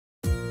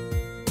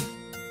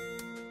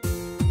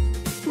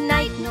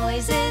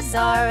noises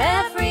are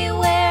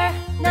everywhere.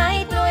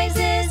 Night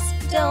noises,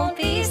 don't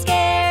be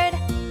scared.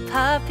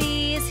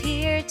 Puppy is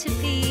here to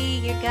be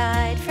your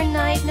guide for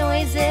night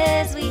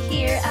noises we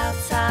hear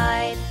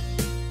outside.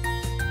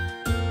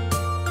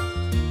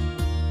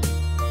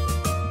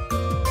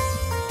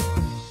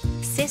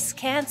 Sis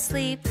can't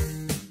sleep,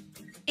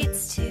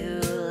 it's too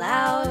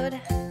loud.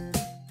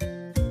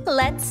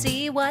 Let's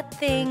see what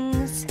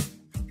things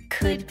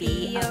could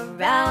be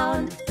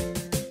around.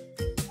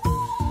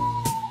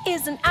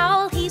 Is an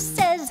owl, he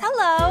says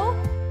hello.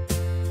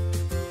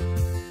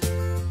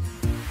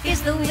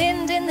 Is the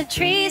wind in the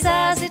trees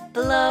as it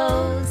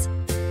blows.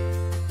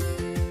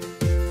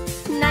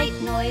 Night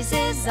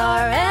noises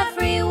are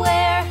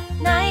everywhere.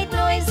 Night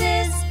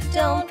noises,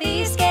 don't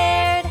be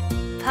scared.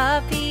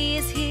 Puppy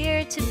is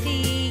here to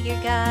be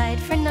your guide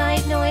for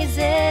night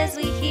noises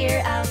we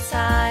hear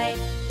outside.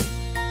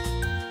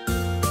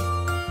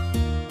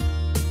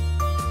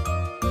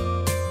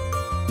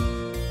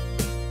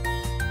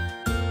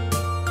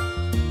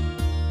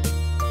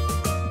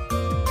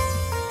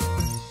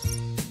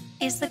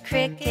 Is the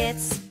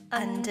crickets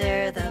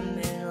under the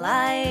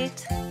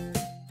moonlight.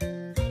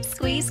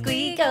 Squeak,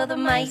 squeak, go the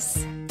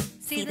mice,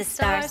 see the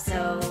stars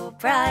so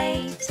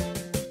bright.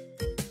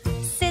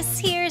 Sis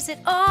hears it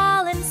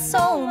all and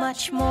so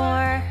much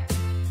more.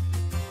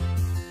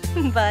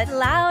 But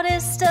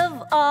loudest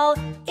of all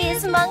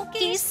is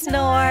Monkey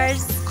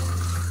snores.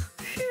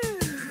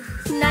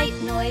 Night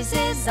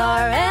noises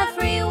are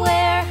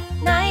everywhere.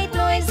 Night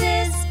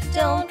noises,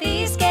 don't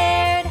be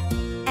scared.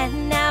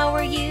 And now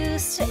we're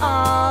used to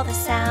all the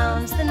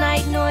sounds. The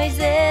night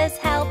noises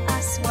help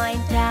us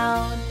wind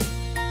down.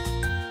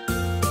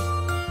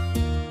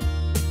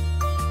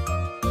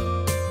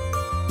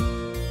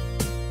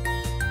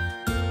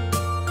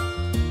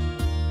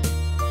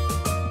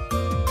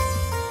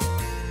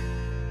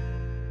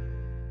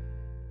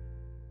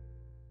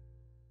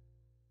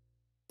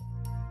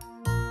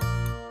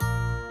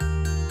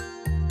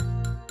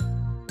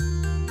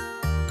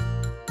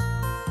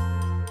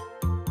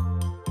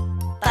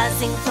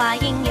 Buzzing,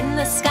 flying in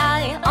the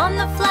sky, on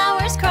the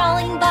flowers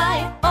crawling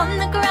by, on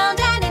the ground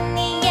and in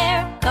the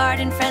air.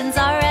 Garden friends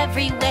are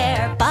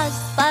everywhere. Buzz,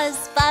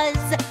 buzz, buzz,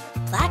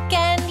 black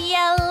and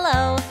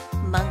yellow.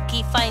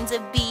 Monkey finds a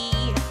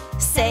bee,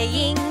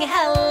 saying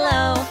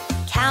hello.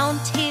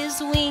 Count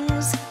his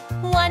wings,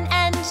 1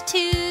 and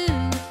 2.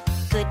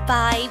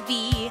 Goodbye,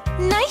 bee,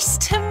 nice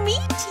to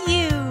meet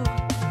you.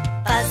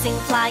 Buzzing,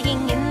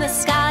 flying in the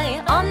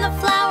sky, on the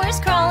flowers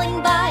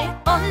crawling by,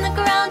 on the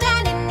ground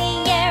and in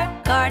the air.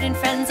 Garden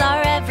friends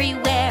are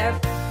everywhere.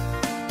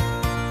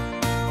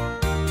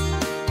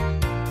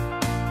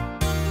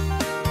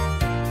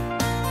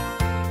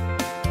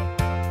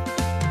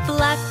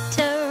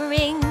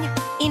 Fluttering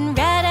in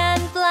red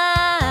and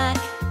black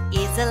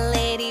is a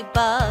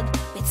ladybug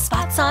with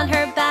spots on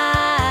her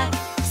back.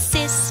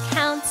 Sis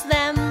counts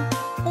them,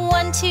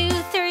 1, 2,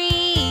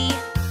 3.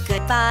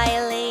 Goodbye,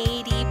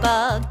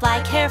 ladybug,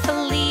 fly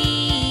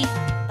carefully.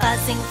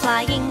 Buzzing,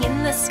 flying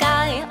in the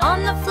sky,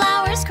 on the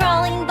flowers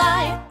crawling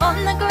by,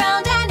 on the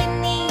ground and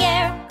in the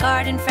air.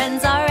 Garden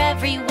friends are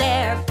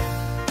everywhere.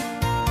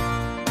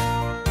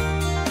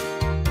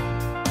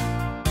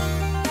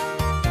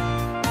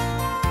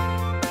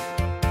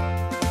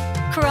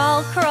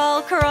 Crawl,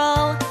 crawl,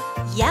 crawl,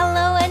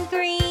 yellow and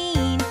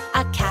green.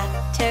 A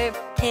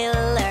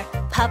caterpillar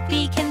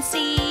puppy can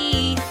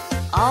see.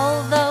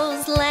 All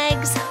those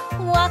legs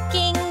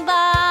walking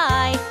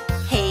by.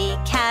 Hey,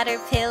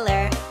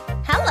 caterpillar,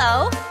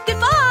 hello,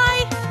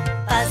 goodbye.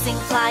 Buzzing,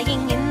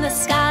 flying in the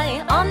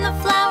sky, on the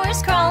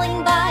flowers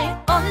crawling by,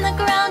 on the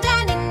ground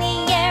and in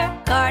the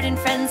air. Garden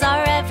friends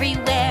are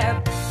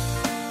everywhere.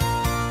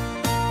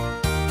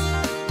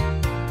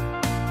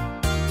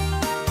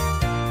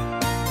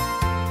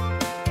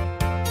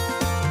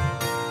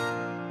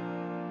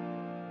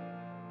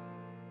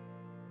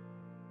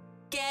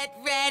 Get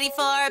ready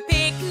for a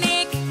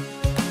picnic.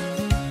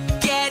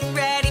 Get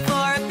ready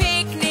for a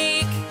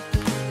picnic.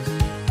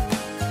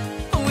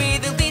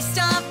 With a list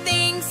of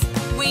things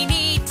we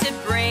need to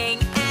bring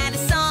and a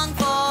song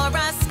for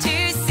us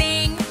to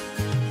sing.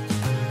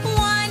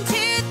 1,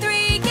 2,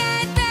 3,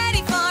 get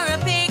ready for a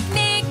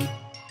picnic.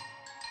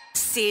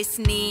 Sis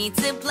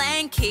needs a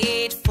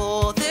blanket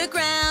for the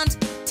ground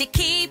to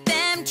keep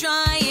them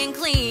dry and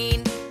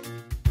clean.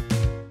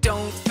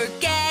 Don't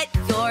forget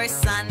your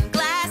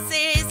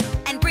sunglasses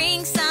and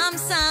bring some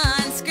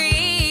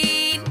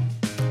sunscreen.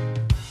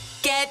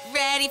 Get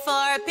ready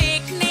for a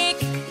picnic.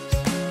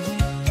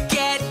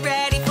 Get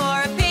ready for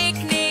a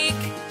picnic.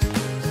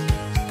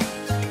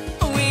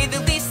 With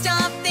a list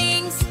of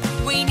things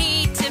we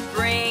need to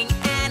bring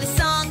and a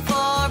song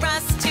for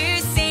us to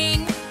sing.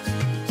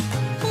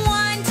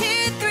 1,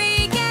 2,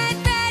 3, get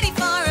ready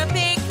for a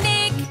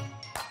picnic.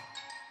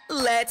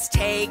 Let's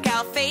take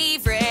our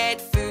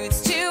favorite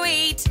foods to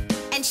eat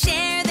and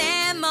share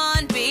them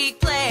on big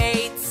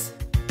plates.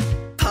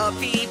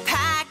 Puppy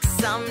packs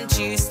some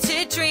juice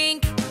to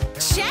drink.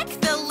 Check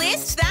the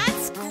list,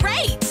 that's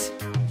great.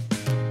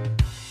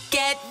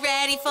 Get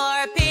ready for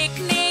a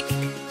picnic.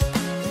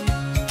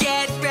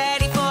 Get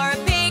ready for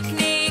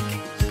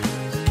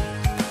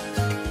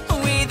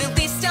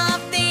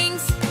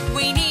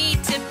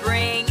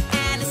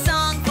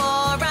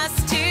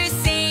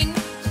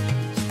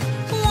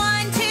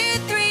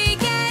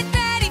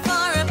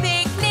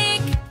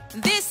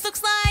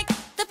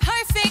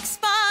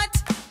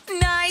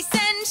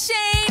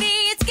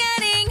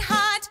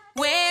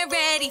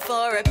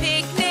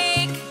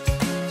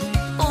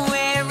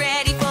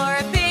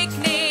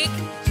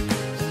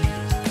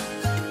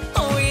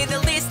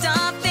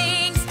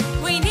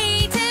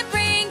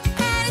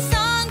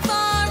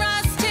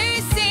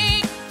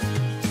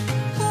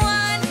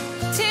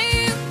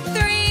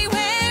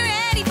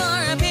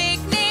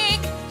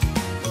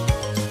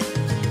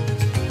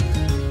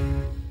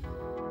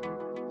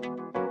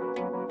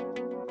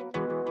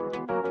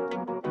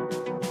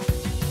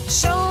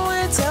Show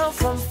and tell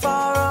from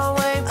far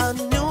away, a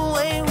new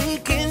way we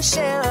can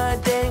share a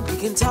day. We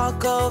can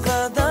talk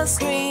over the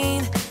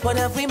screen. What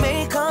have we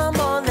made? Come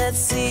on, let's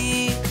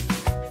see.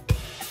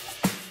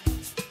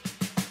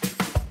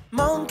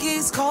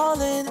 Monkey's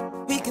calling,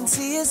 we can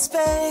see his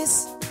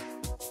face.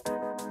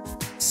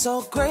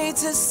 So great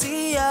to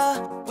see ya,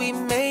 we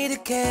made a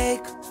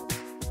cake.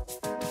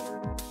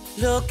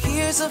 Look,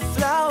 here's a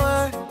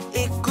flower,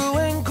 it grew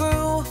and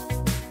grew.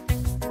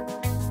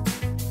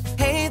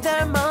 Hey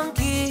there,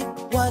 monkey,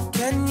 what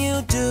can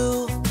you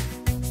do?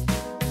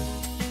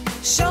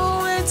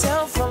 Show and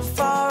tell from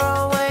far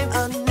away,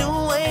 a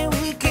new way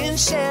we can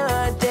share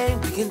a day.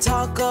 We can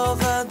talk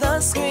over the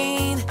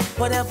screen.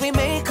 What have we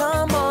made?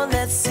 Come on,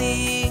 let's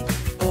see.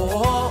 Oh,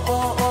 oh,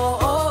 oh, oh,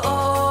 oh,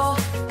 oh.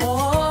 Oh,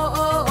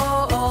 oh,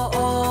 oh, oh,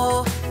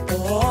 oh.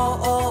 Oh,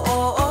 oh,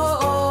 oh, oh,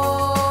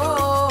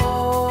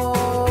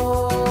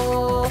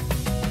 oh.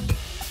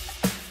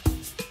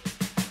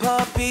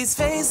 Puppy's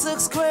face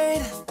looks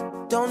great,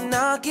 don't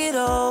knock it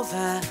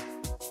over.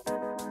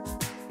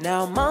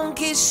 Now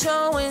monkey's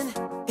showing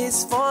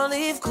his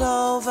four-leaf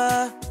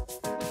clover.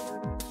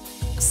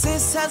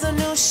 Sis has a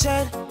new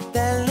shirt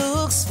that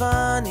looks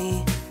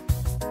funny.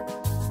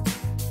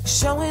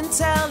 Show and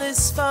tell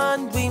is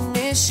fun, we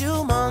miss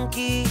you,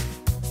 monkey.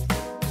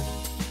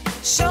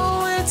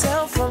 Show and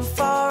tell from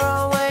far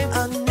away,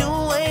 a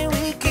new way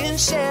we can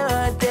share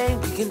a day.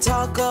 We can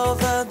talk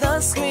over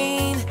the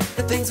screen.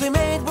 The things we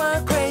made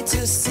were great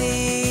to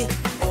see.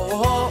 Oh,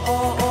 oh,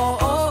 oh,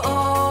 oh, oh.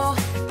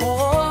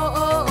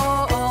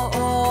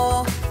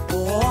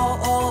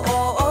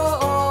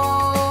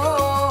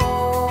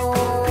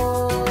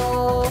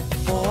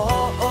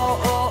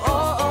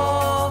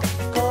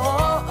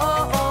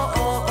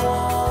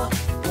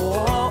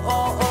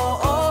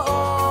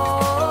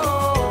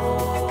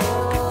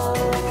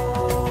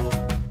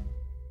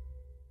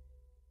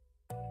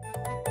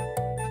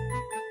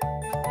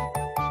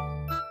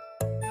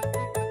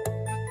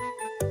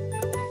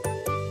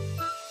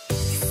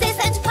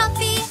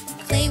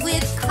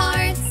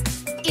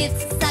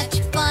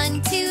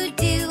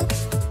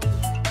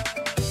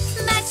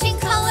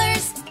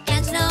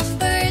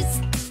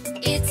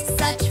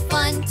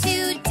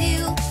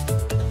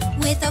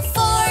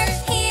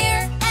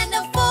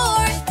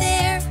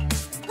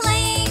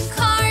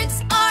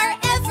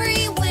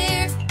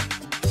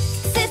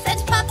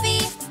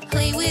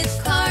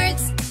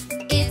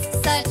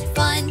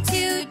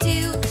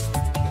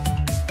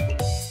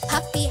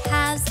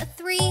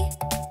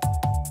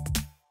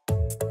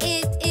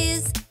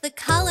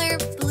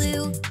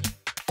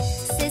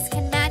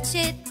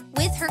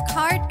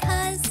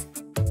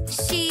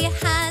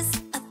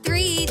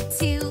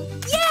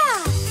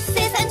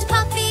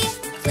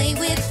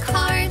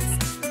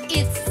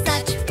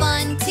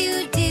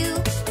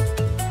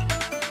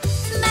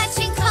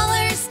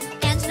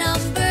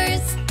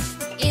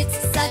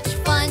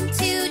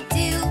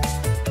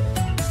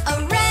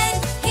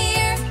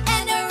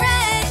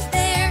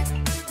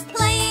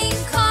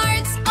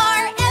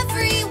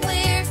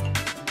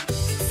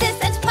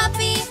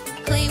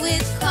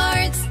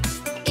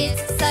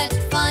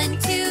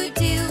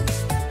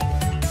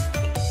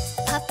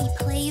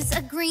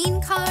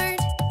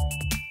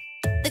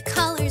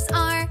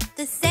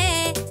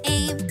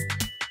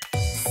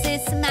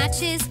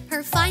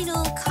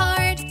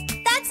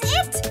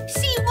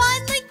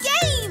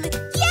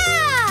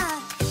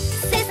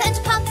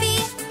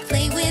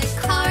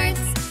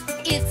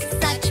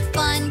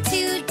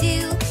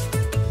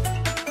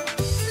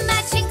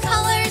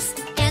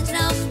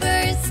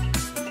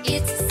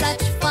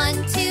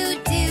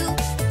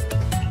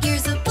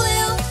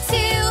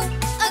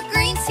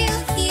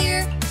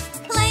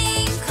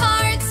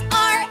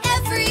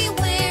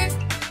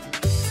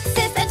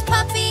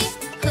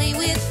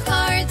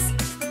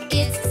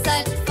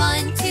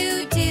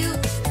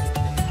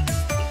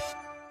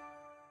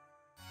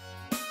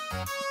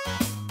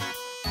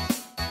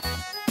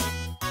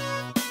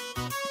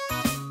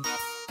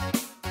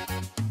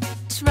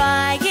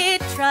 Try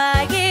it,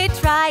 try it,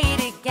 try it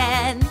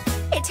again.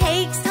 It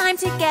takes time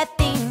to get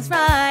things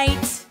right.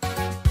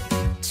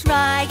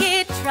 Try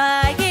it,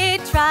 try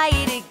it, try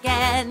it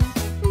again.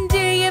 Do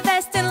your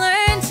best and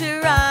learn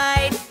to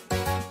ride.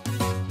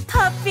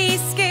 Puppy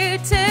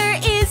Scooter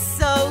is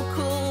so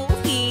cool.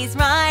 He's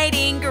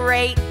riding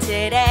great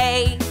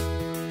today.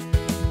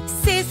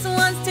 Sis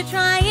wants to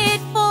try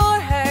it for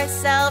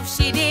herself.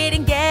 She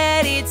didn't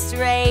get it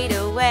straight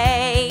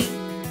away.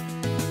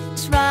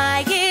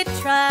 Try it,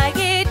 try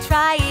it,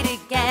 try it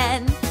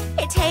again.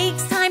 It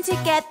takes time to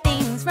get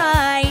things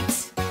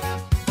right.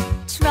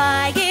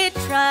 Try it,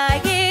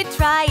 try it,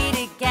 try it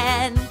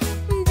again.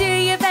 Do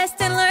your best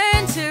and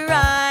learn to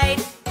ride.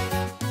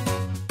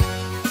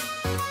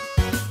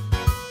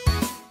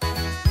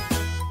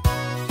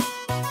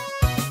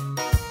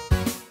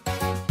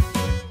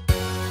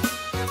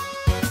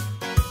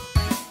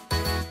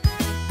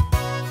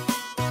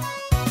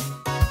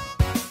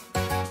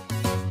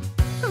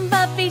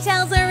 Puppy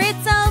tells her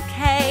it's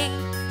okay.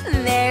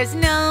 There's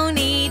no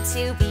need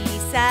to be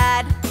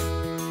sad.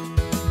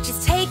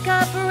 Just take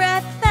a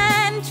breath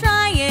and try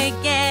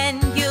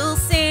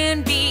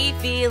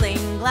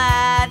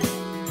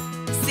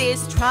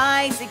Sis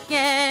tries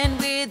again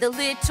with a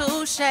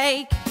little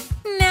shake.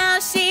 Now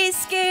she's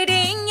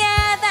skating,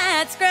 yeah,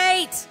 that's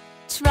great.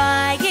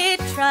 Try it,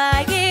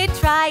 try it,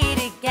 try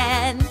it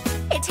again.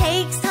 It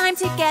takes time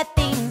to get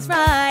things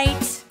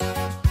right.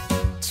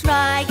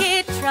 Try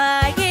it,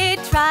 try it,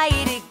 try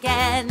it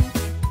again.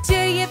 Do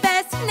your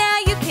best, now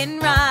you can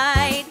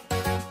ride.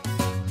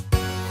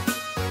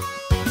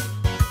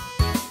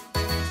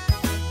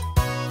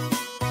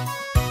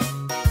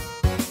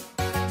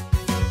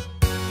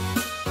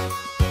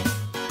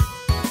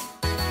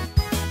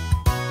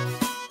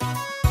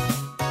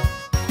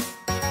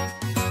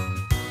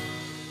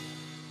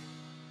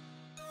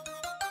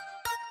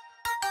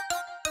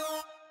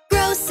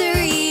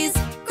 Groceries,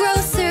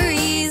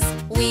 groceries,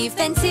 we've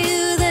been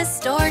to the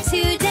store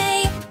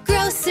today.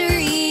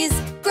 Groceries,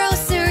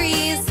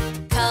 groceries,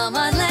 come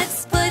on,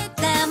 let's put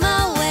them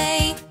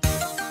away.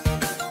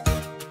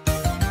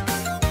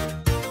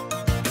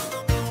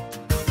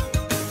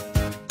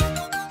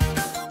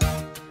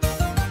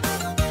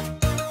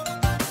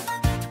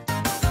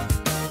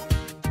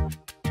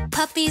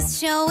 Puppy's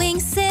showing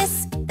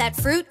Sis that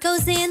fruit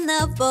goes in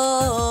the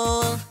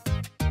bowl.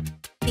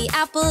 The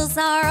apples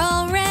are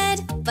all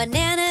red,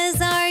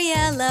 bananas are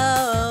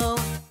yellow.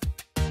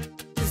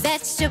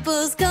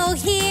 Vegetables go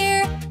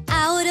here,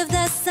 out of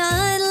the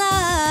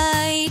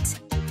sunlight.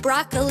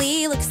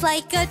 Broccoli looks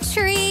like a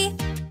tree,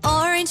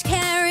 orange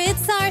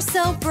carrots are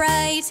so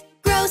bright.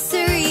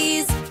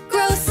 Groceries,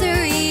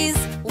 groceries,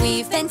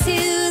 we've been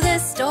to the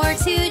store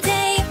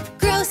today.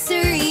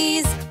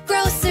 Groceries,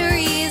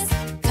 groceries,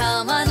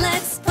 come on,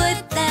 let's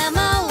put them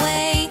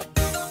away.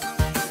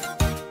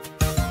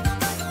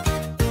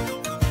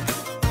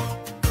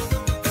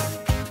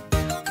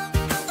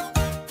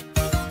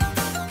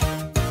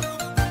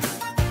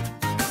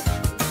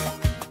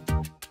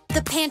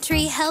 The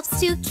pantry helps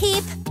to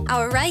keep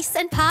our rice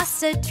and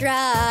pasta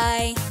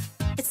dry.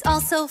 It's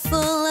also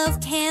full of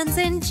cans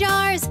and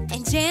jars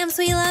and jams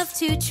we love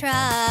to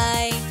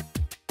try.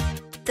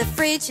 The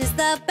fridge is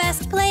the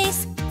best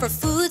place for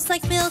foods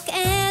like milk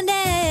and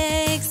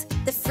eggs.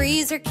 The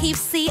freezer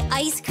keeps the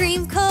ice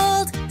cream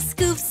cold.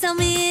 Scoop some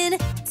in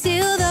to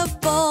the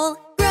bowl.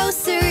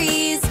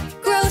 Groceries,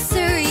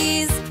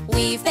 groceries,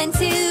 we've been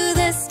to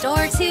the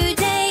store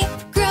today.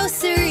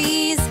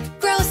 Groceries,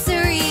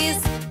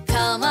 groceries,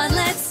 come on,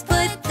 let's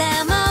put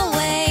them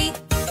away.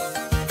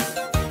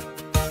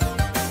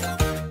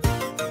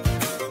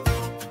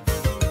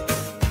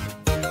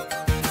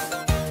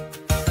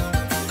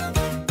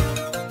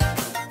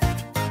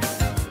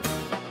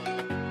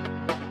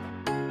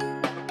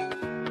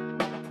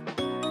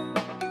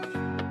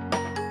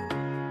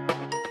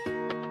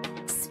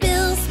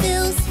 Spill,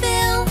 spill,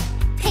 spill,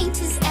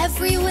 paint is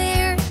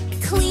everywhere.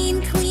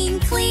 Clean, clean,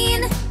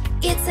 clean,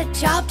 it's a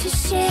job to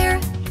share.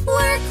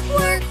 Work,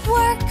 work,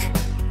 work,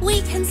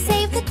 we can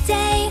save the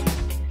day.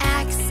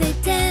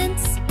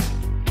 Accidents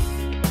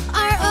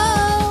are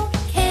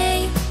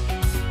okay.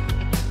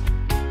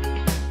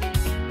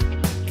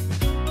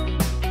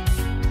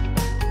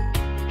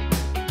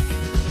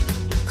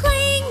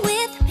 Playing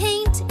with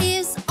paint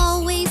is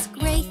always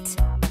great.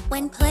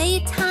 When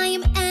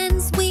playtime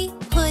ends, we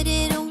put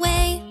it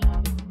away.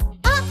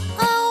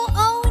 Uh-oh,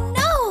 oh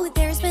no,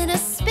 there's been a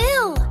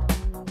spill.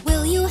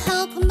 Will you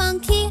help,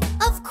 Monkey?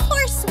 Of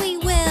course we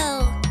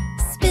will.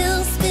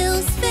 Spill,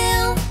 spill,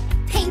 spill,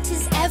 paint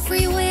is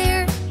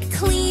everywhere.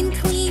 Clean,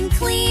 clean,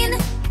 clean,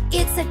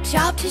 it's a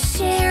job to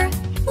share.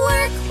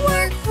 Work,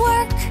 work,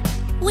 work,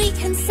 we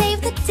can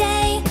save the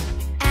day.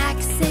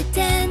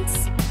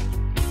 Accidents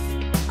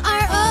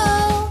are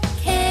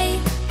okay.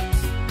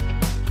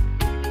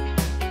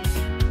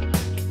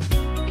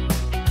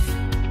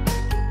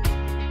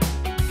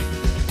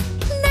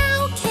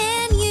 Now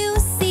can you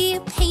see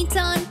paint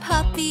on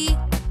Puppy?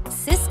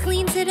 Sis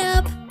cleans it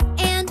up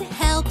and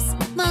helps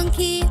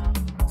Monkey.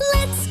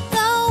 Let's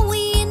go,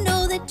 we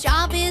know the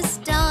job is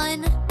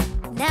done.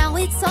 Now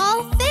it's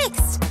all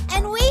fixed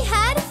and we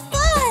had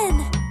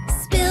fun.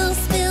 Spill,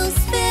 spill,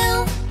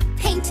 spill,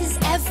 paint is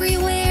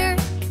everywhere.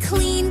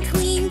 Clean,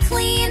 clean,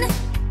 clean,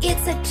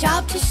 it's a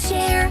job to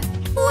share.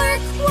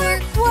 Work,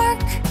 work, work,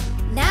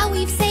 now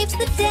we've saved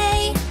the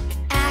day.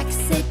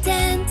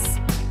 Accidents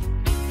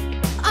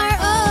are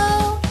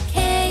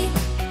okay.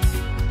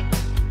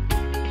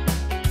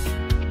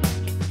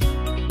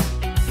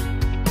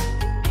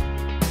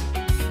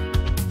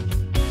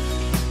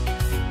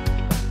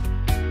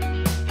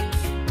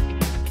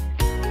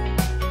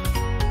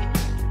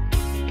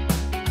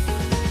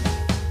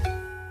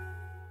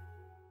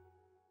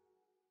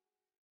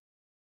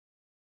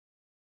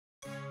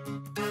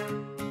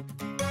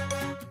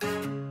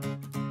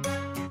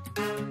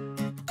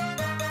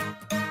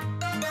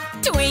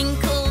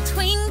 Twinkle,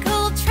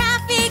 twinkle,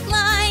 traffic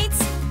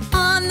lights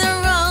on the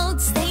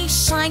roads, they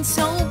shine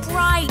so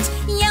bright.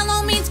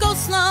 Yellow means go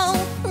slow,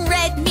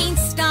 red means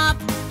stop.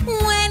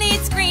 When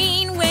it's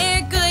green,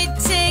 we're good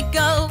to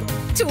go.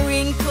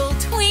 Twinkle,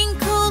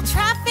 twinkle,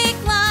 traffic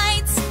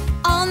lights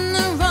on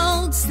the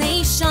roads,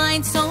 they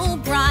shine so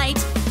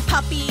bright.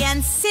 Puppy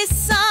and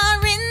Sis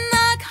are in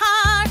the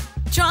car,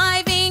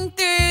 driving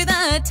through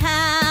the town.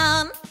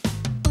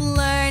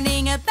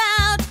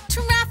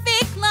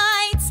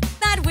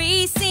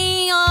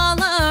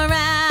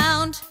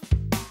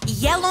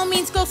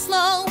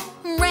 slow,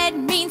 red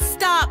means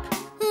stop.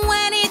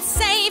 When it's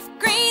safe,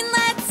 green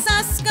lets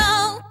us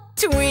go.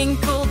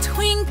 Twinkle,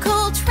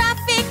 twinkle,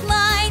 traffic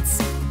lights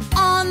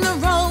on the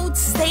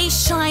roads, they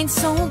shine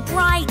so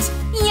bright.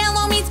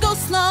 Yellow means go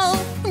slow,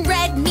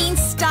 red means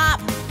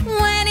stop.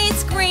 When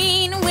it's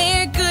green,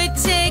 we're good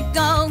to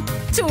go.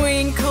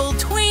 Twinkle,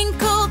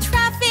 twinkle,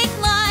 traffic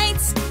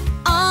lights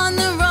on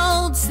the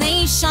roads,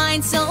 they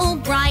shine so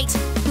bright.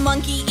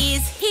 Monkey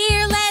is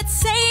here, let's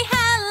say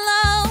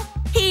hello.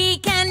 He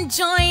can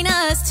join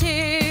us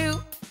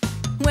too.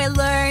 We're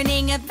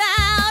learning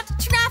about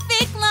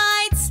traffic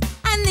lights,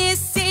 and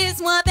this is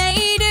what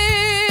they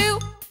do.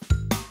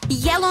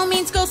 Yellow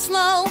means go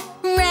slow,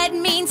 red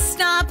means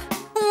stop.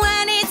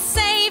 When it's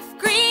safe,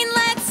 green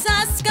lets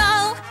us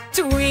go.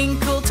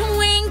 Twinkle,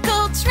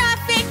 twinkle,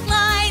 traffic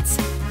lights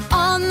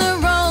on the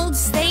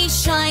roads, they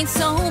shine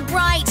so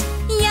bright.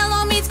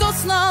 Yellow means go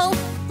slow,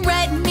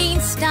 red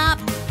means stop.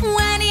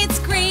 When it's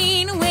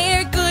green,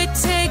 we're good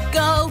to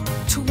go.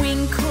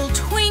 Twinkle,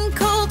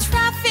 twinkle,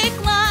 traffic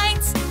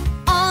lights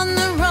on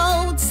the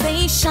roads,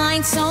 they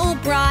shine so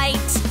bright.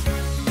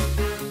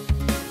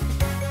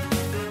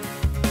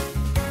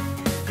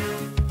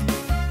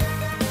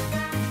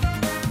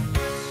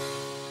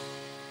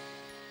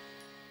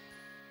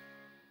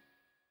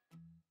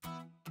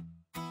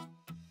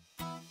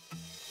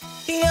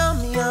 Yum,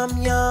 yum,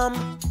 yum.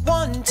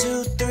 1,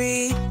 2,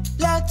 3.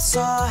 Let's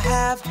all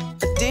have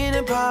a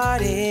dinner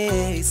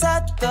party.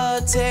 Set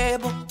the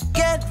table,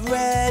 get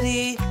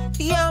ready.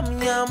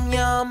 Yum, yum,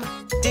 yum.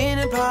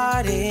 Dinner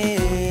party.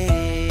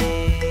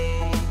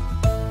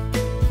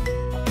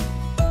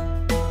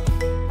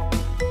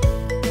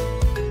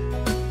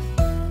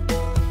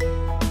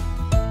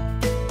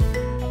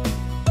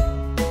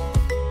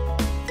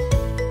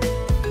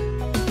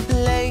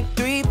 Lay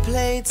 3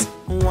 plates.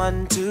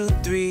 1, 2,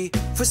 3.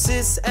 For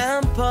sis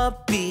and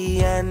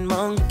puppy and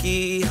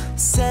monkey.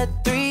 Set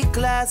 3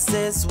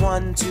 glasses.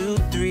 1, 2,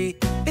 3.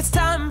 It's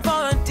time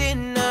for a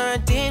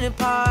dinner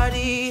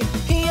party.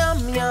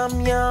 Yum,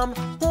 yum, yum.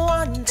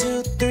 1,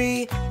 2,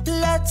 3.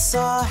 Let's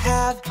all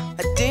have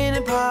a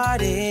dinner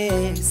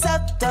party.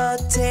 Set the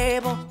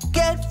table,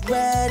 get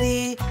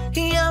ready.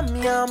 Yum,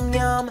 yum,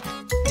 yum.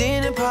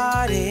 Dinner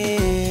party.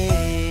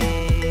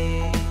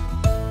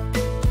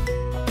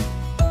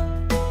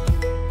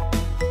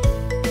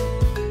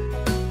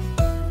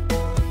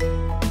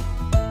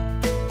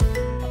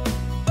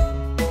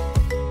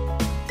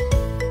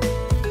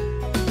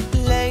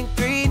 Lay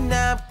 3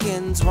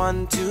 napkins,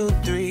 1, 2,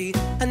 3.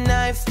 A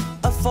knife,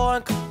 a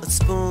fork, a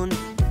spoon.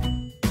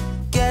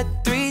 Get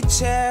 3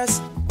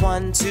 chairs,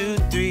 1, 2,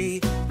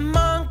 3.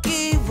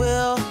 Monkey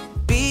will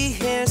be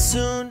here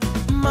soon.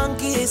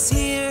 Monkey is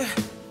here,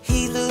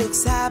 he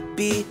looks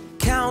happy.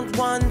 Count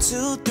 1,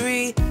 2,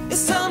 3.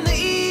 It's time to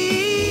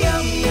eat.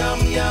 Yum, yum,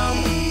 yum.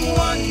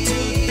 1, 2,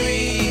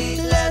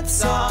 3.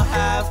 Let's all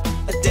have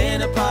a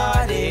dinner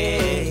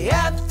party.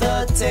 At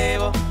the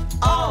table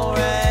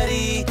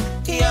already.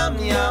 Yum,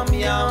 yum,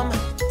 yum.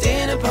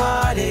 Dinner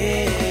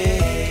party.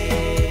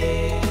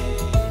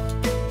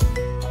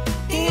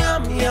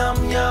 Yum, yum,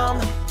 yum.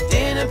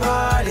 Dinner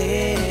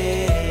party.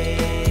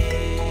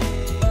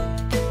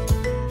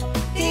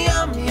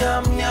 Yum,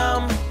 yum,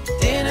 yum.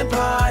 Dinner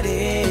party.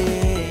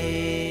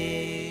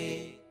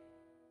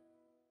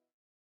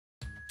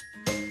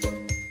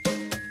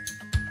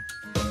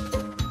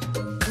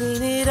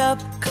 Clean it up,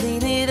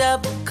 clean it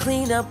up,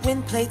 clean up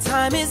when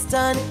playtime is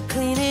done.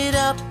 Clean it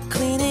up,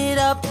 clean it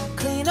up,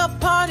 clean up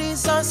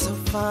parties are so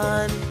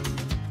fun.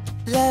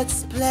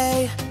 Let's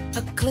play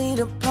a clean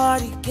up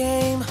party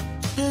game.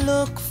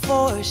 Look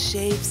for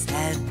shapes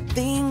and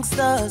things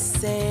the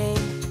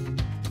same.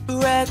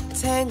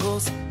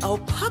 Rectangles, oh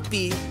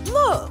puppy,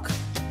 look!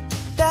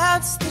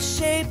 That's the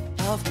shape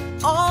of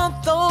all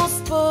those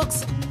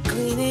books.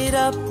 Clean it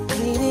up,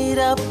 clean it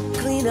up,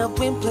 clean up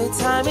when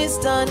playtime is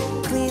done.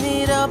 Clean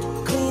it up,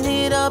 clean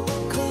it up,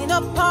 clean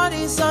up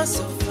parties are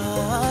so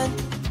fun.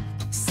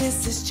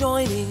 Sis is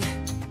joining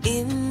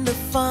in the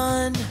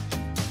fun.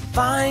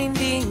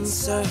 Finding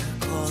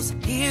circles,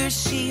 here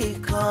she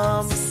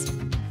comes.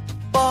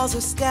 Balls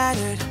are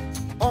scattered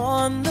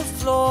on the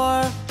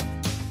floor.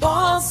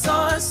 Balls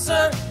are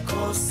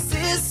circles,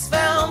 sis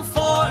found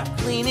 4.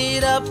 Clean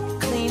it up,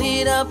 clean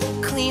it up,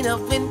 clean up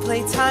when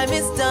playtime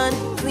is done.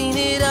 Clean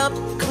it up,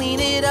 clean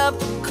it up,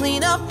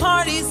 clean up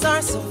parties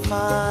are so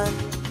fun.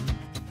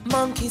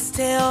 Monkey's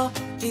tail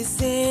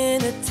is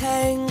in a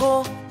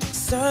tangle,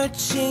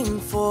 searching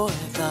for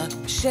the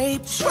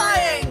shape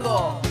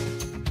triangle.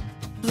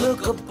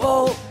 Look, a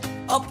boat,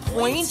 a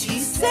pointy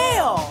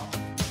sail.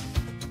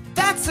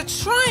 That's a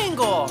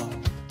triangle.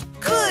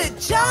 Good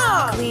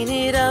job! Clean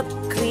it up,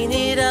 clean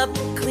it up,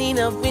 clean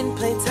up when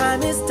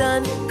playtime is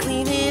done.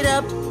 Clean it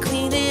up,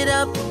 clean it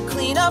up,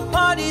 clean up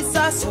parties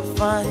are so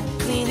fun.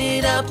 Clean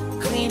it up,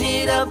 clean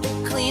it up,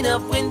 clean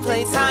up when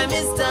playtime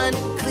is done.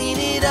 Clean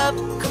it up,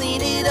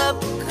 clean it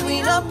up,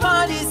 clean up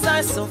parties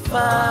are so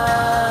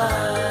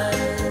fun.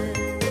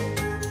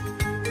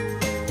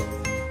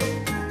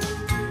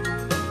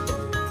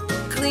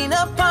 Clean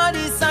up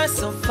parties are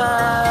so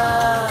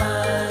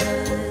fun.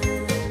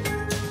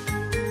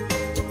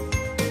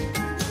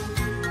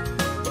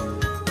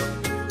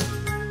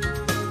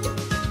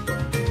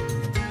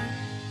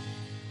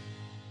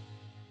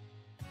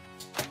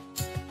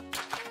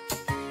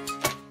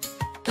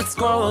 Let's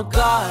grow a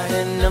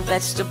garden of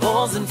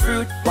vegetables and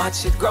fruit.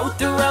 Watch it grow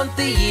throughout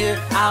the year.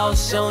 I'll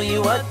show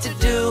you what to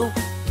do.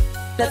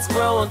 Let's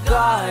grow a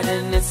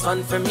garden, it's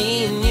fun for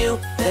me and you.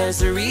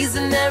 There's a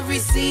reason every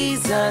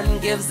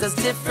season gives us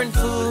different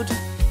food.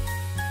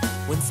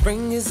 When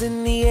spring is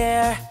in the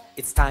air,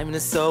 it's time to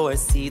sow our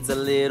seeds. A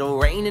little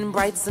rain and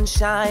bright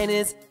sunshine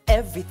is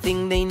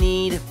everything they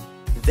need.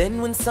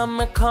 Then when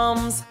summer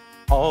comes,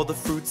 all the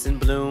fruits in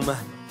bloom.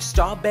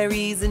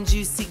 Strawberries and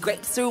juicy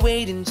grapes are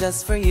waiting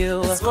just for you.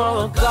 Let's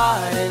grow a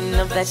garden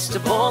of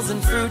vegetables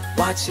and fruit.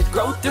 Watch it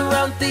grow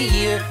throughout the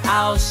year.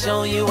 I'll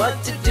show you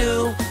what to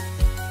do.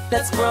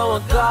 Let's grow a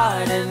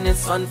garden,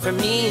 it's fun for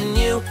me and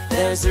you.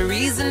 There's a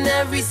reason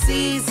every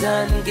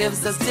season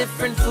gives us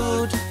different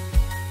food.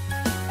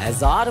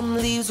 As autumn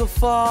leaves will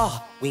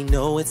fall, we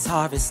know it's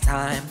harvest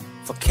time.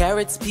 For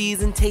carrots,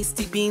 peas, and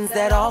tasty beans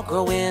that all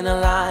grow in a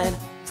line.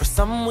 For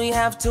some we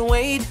have to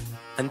wait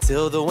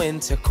until the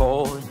winter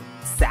cold.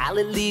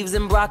 Salad leaves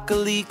and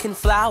broccoli can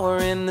flower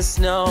in the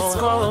snow. Let's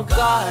grow a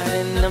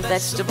garden of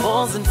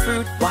vegetables and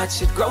fruit.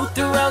 Watch it grow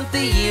throughout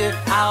the year.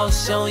 I'll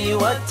show you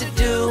what to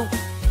do.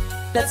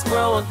 Let's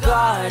grow a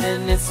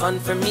garden, it's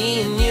fun for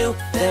me and you.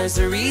 There's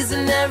a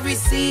reason every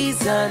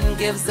season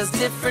gives us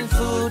different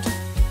food.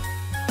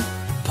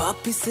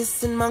 Puppy,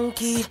 sis, and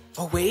monkey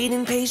are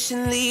waiting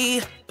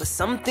patiently, but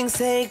some things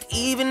take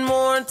even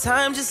more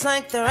time, just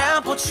like their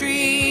apple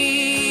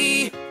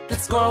tree.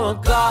 Let's grow a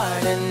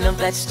garden of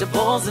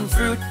vegetables and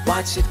fruit.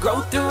 Watch it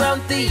grow throughout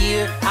the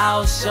year.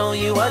 I'll show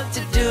you what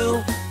to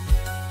do.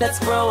 Let's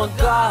grow a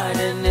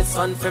garden, it's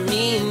fun for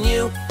me and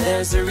you.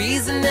 There's a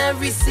reason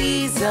every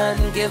season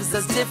gives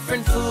us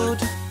different food.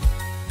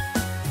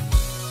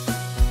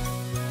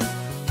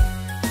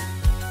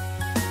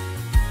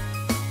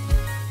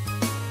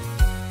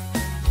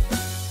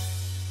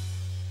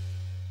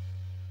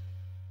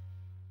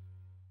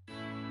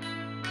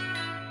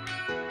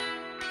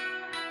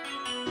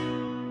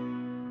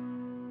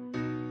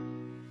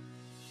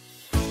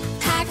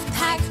 Pack,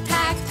 pack,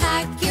 pack,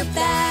 pack your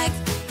bag.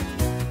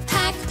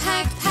 Pack,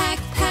 pack, pack,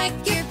 pack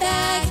your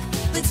bag.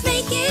 Let's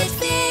make it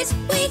fit,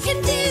 we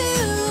can do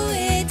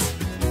it.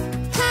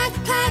 Pack,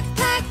 pack,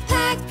 pack,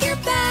 pack your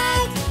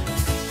bag.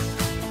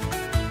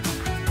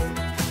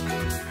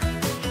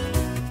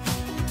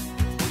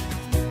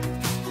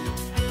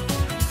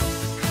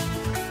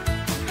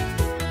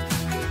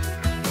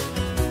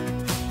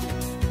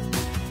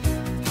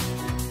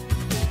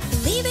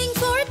 Leaving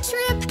for a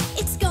trip,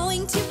 it's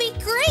going to be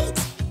great.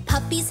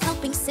 Puppies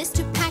helping sis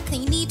to pack, they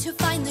need to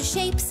find the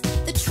shapes.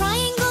 The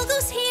triangle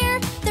goes here,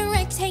 the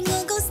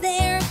rectangle goes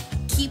there.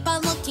 Keep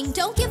on looking,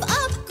 don't give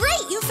up.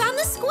 Great, you found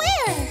the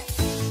square.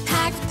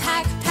 Pack,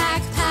 pack,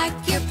 pack,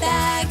 pack your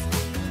bag.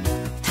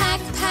 Pack,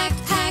 pack,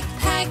 pack,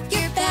 pack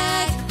your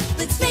bag.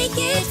 Let's make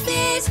it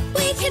fit,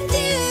 we can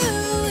do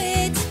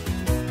it.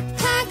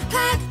 Pack,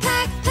 pack,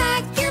 pack,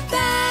 pack your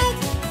bag.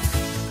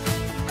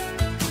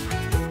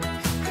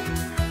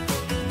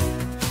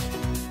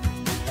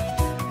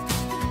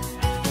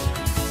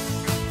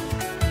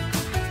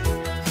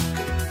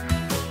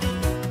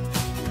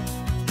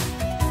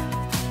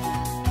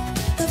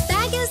 The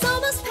bag is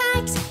almost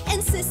packed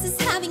and sis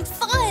is having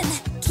fun.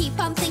 Keep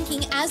on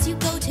thinking as you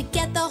go to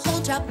get the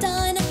whole job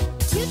done.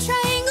 2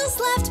 triangles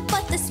left,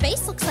 but the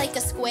space looks like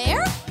a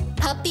square.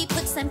 Puppy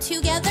puts them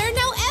together,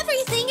 now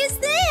everything is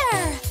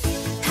there.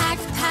 Pack,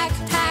 pack,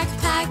 pack,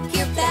 pack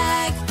your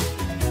bag.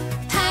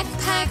 Pack,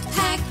 pack,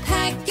 pack,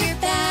 pack your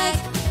bag.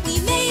 We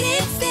made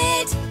it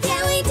fit,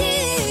 yeah we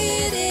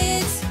did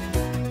it.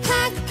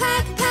 Pack,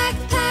 pack, pack,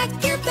 pack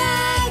your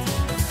bag.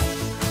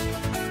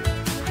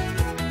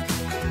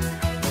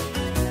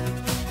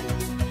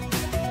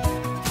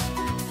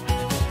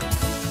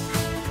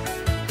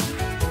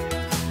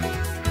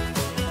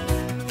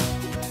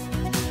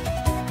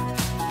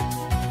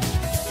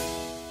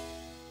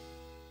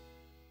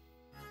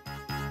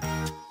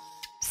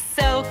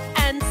 Soak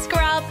and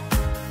scrub,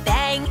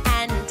 bang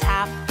and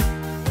tap.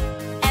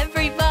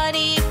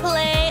 Everybody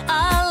play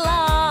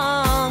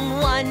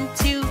along. 1,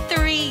 2,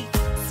 3,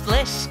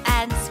 splish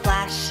and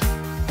splash.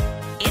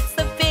 It's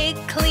the big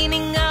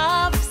cleaning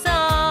up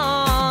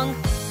song.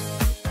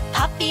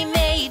 Puppy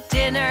made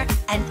dinner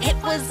and it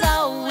was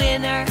a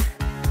winner.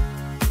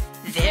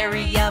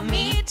 Very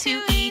yummy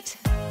to eat.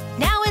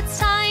 Now it's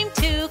time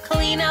to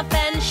clean up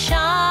and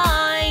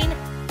shine.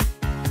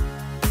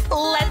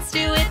 Let's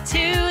do it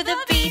to the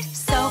beat.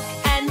 Soak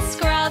and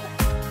scrub,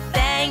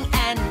 bang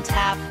and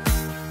tap.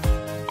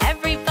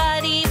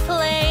 Everybody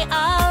play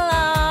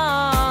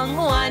along.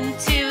 1,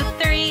 2,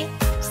 3,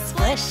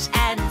 splish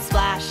and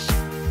splash.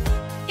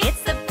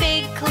 It's the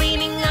big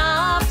cleaning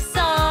up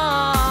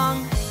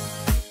song.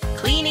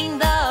 Cleaning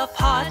the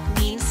pot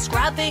means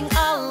scrubbing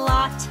a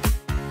lot.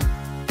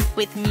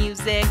 With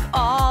music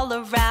all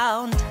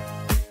around.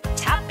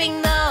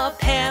 Tapping the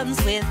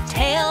pans with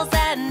tails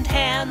and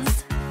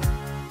hands.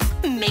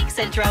 Makes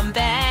a drum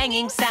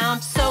banging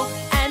sound. Soak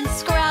and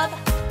scrub,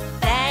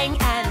 bang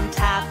and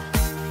tap.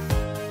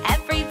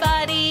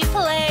 Everybody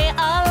play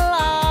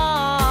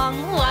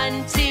along.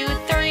 1, 2,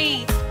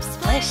 3,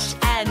 splish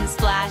and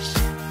splash.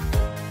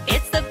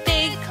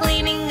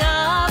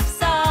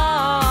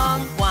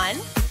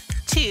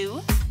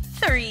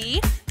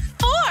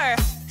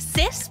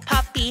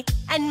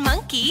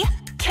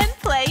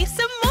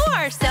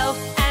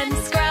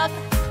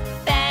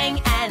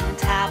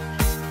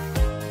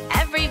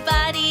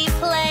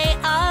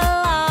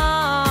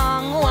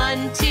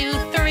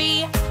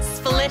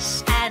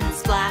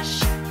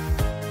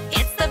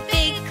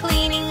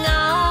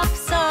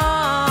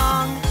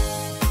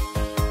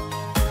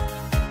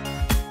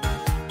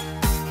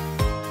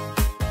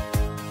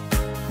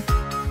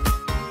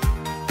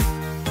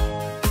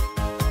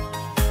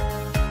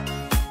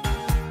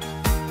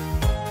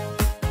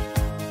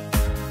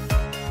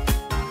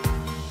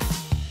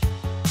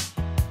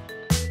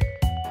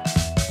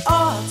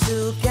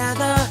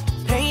 together,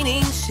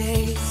 painting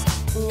shades.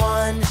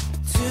 1,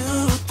 2,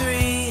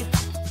 3.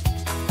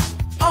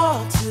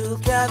 All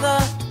together,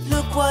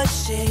 look what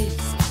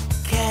shapes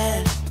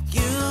can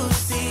you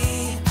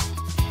see?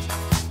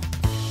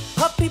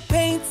 Puppy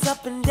paints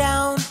up and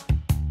down.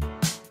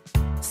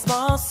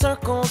 Small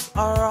circles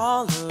are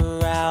all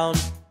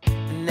around.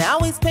 Now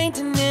he's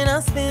painting in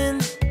a spin,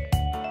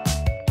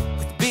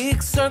 with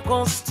big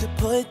circles to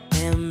put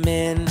them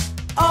in.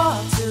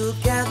 All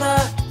together,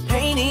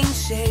 painting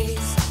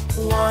shades.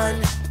 1,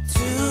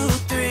 2,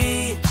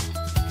 3.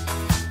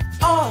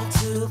 All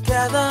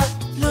together,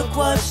 look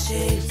what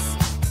shapes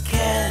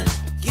can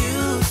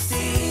you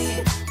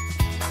see?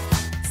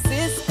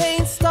 Sis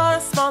paints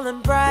stars small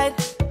and bright,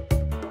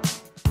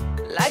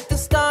 like the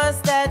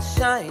stars that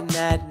shine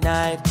at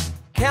night.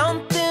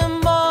 Count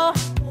them all,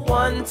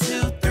 1,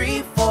 2,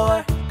 3,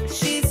 4.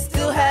 She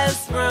still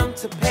has room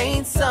to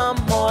paint some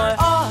more.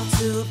 All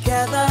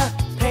together,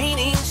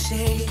 painting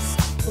shades.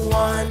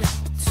 1,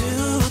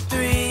 2,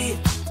 3.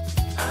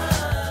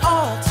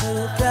 All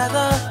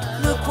together,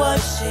 look what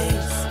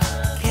shapes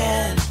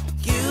can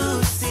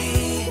you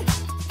see?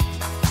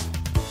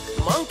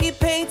 Monkey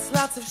paints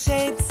lots of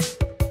shapes.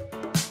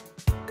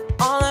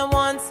 All at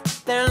once,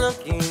 they're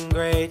looking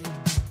great.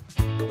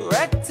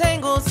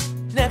 Rectangles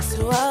next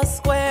to a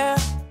square,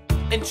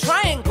 and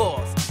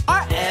triangles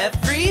are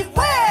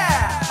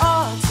everywhere.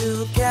 All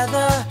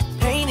together,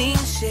 painting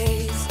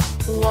shades.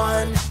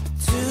 1,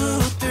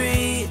 2,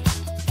 3.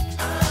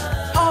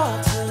 All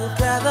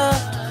together,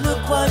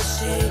 look what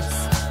shapes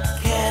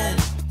can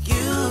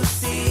you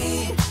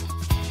see?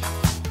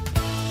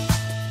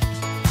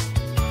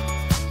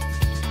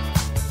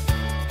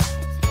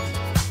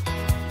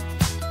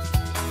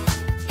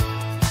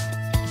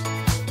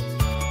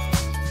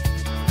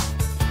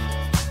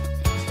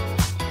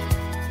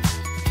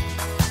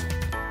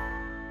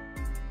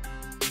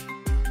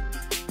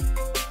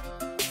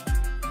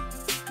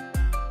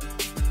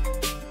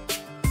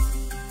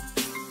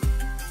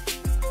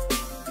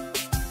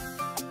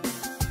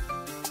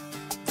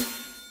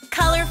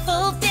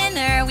 Colorful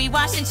dinner, we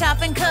wash and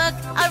chop and cook.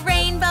 A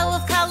rainbow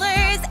of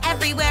colors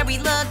everywhere we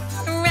look.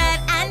 Red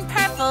and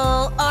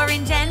purple,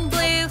 orange and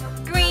blue,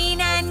 green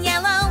and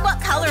yellow,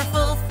 what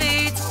colorful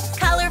foods.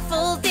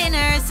 Colorful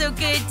dinner, so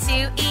good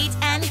to eat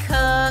and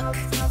cook.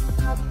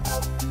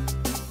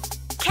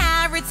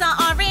 Carrots are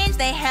orange,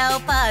 they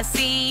help us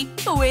see.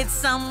 With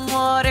some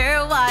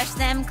water, wash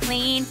them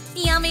clean.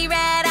 Yummy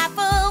red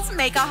apples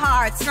make our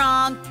heart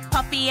strong.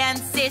 Poppy and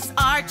Sis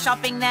are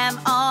chopping them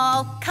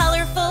all.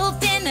 Colorful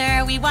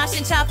dinner, we wash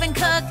and chop and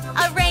cook.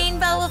 A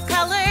rainbow of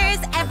colors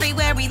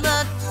everywhere we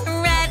look.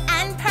 Red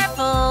and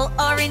purple,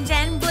 orange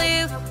and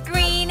blue,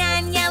 green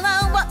and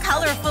yellow, what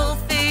colorful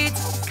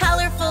foods.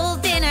 Colorful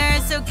dinner,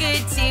 so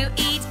good to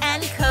eat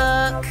and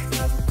cook.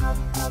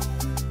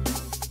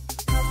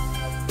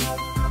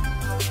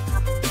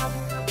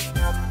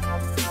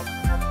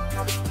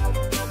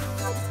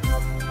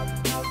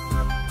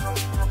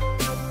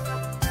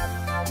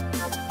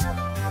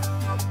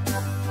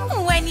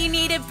 When you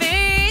need a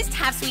boost,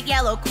 have sweet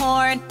yellow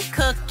corn.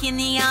 Cook in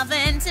the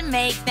oven to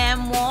make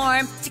them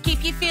warm. To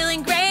keep you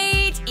feeling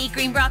great, eat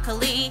green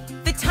broccoli.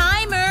 The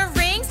timer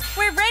rings,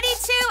 we're ready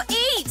to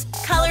eat.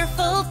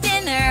 Colorful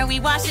dinner, we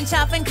wash and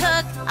chop and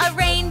cook. A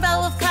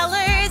rainbow of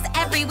colors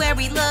everywhere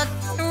we look.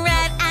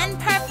 Red and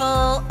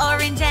purple,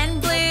 orange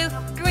and blue,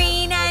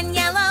 green and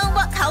yellow,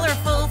 what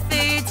colorful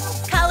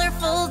foods.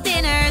 Colorful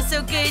dinner,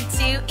 so good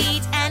to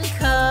eat and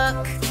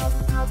cook.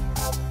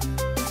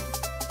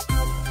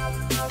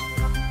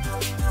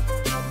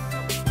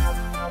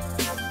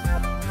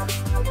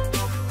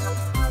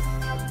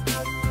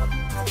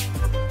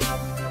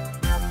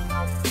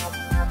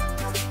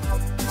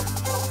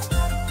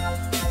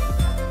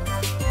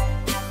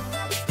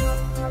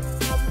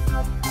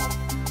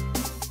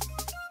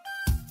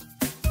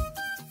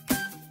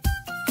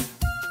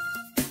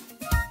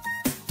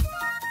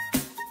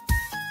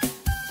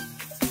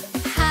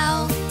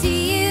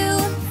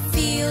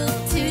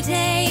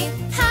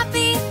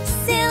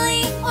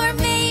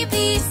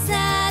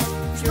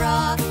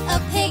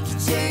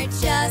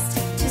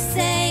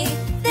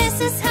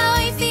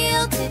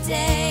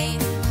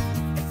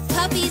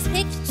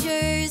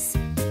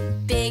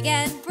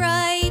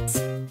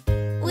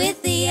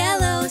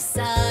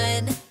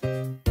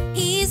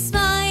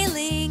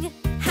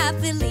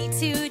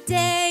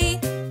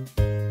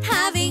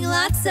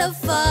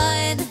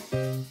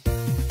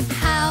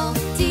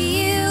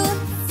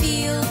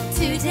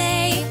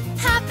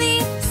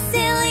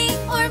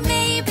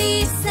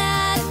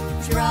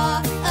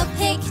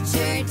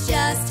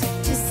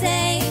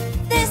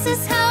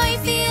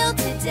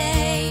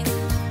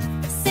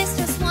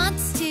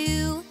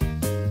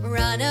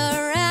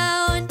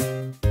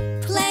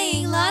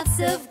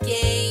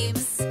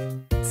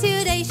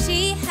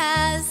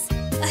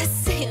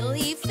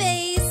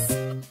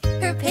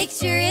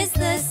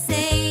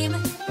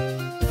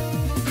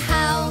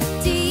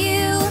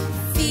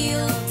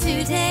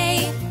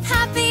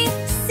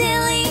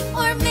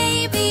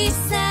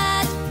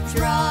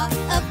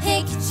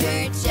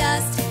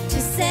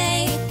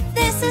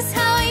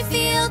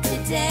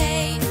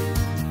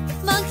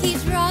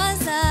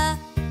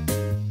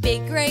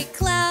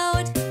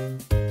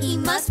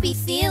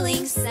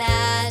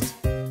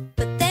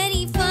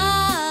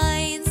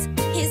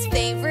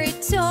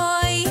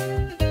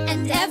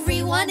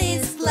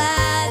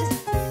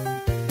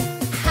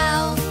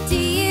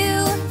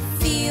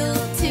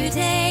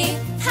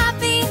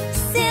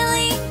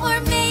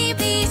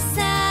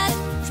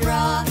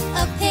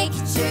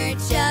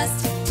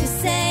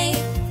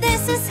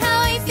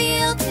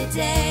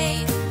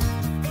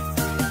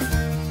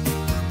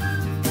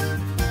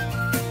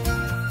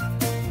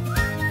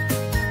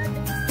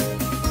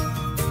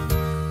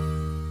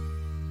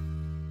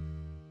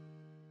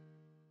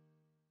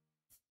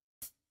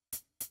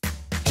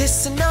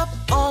 Listen up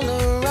all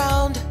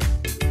around.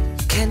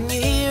 Can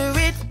you hear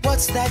it?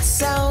 What's that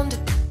sound?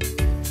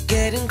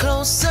 Getting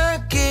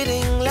closer,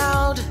 getting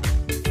loud.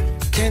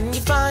 Can you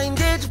find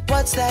it?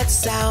 What's that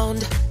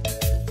sound?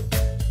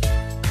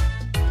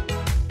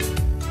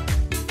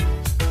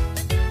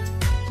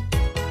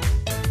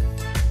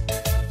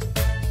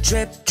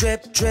 Drip,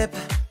 drip, drip.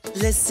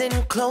 Listen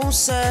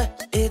closer.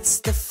 It's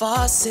the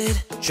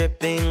faucet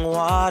dripping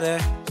water.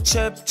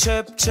 Chirp,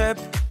 chirp, chirp.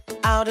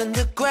 Out in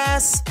the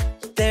grass,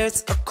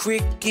 there's a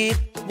cricket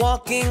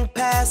walking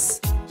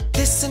past.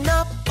 Listen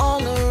up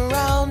all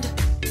around.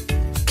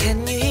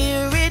 Can you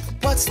hear it?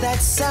 What's that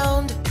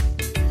sound?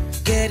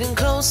 Getting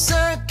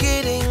closer,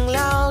 getting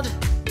loud.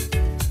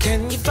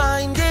 Can you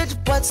find it?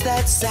 What's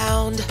that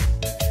sound?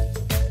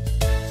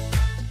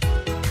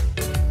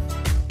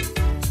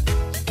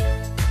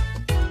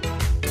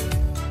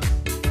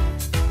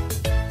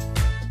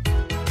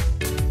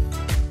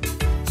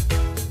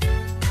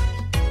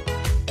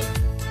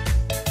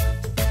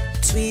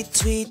 Tweet,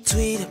 tweet,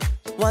 tweet.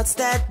 What's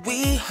that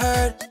we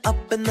heard?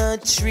 Up in the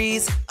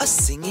trees, a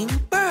singing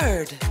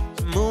bird.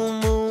 Moo,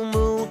 moo,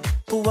 moo.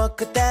 What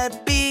could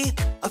that be?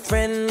 A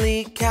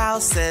friendly cow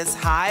says,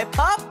 hi,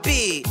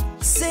 puppy.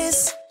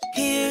 Sis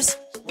hears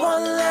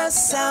one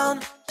last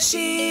sound.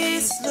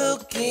 She's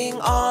looking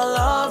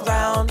all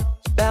around.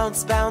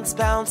 Bounce, bounce,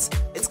 bounce.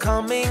 It's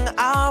coming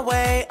our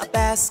way. A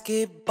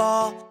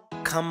basketball.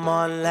 Come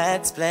on,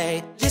 let's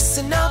play.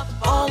 Listen up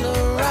all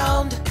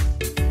around.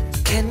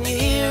 Can you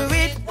hear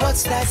it?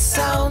 What's that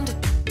sound?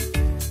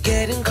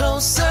 Getting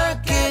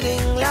closer,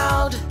 getting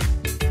loud.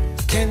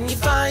 Can you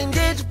find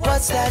it?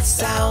 What's that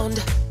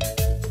sound?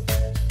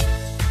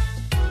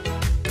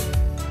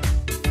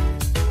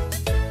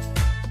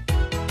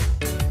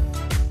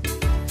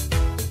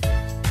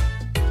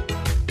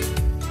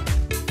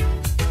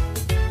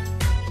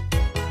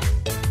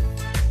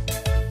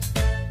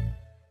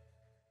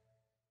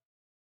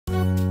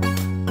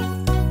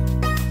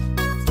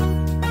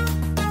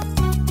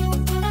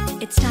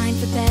 It's time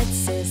for bed,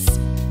 sis.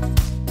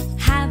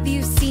 Have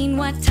you seen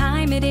what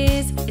time it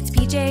is? It's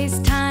PJ's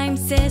time,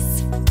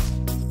 sis.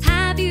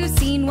 Have you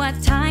seen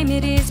what time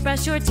it is?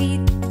 Brush your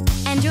teeth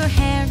and your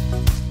hair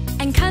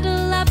and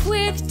cuddle up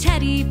with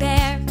Teddy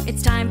Bear.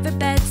 It's time for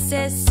bed,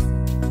 sis.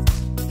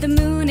 The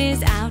moon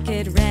is out,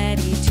 get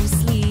ready to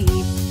sleep.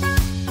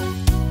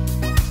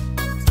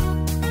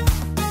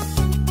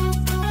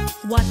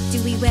 What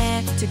do we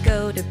wear to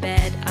go to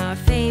bed? Our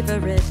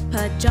favorite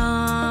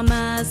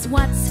pajamas.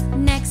 What's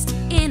next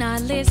in our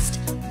list?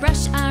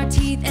 Brush our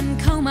teeth and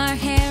comb our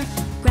hair.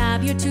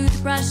 Grab your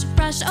toothbrush,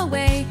 brush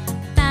away,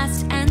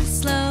 fast and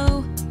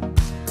slow.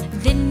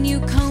 Then you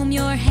comb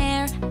your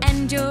hair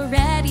and you're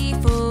ready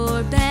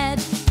for bed.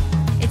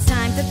 It's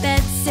time for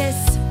bed,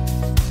 sis.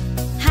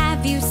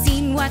 Have you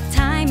seen what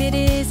time it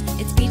is?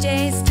 It's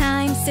PJ's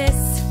time,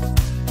 sis.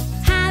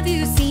 Have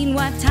you seen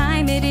what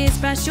time it is?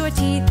 Brush your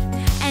teeth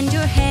and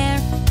your hair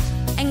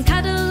and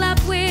cuddle up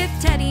with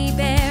Teddy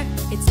Bear.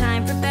 It's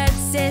time for bed,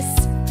 sis.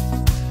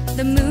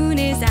 The moon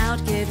is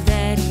out, get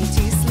ready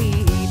to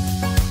sleep.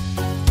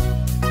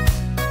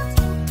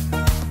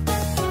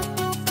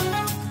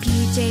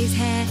 PJ's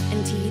hair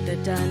and teeth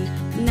are done.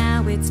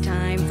 Now it's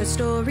time for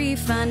story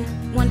fun.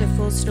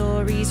 Wonderful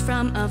stories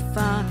from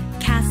afar.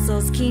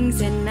 Castles,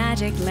 kings, and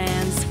magic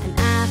lands. And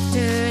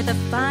after the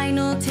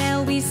final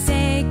tale we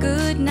say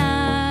good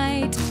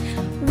night.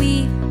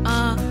 We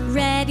are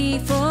ready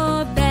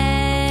for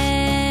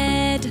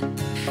bed.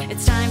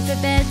 It's time for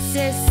bed,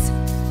 sis.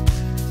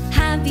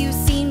 Have you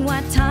seen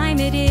what time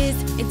it is?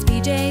 It's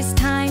PJ's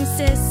time,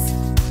 sis.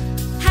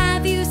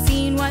 Have you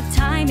seen what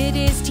time it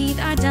is? Teeth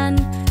are done,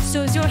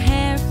 so's your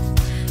hair.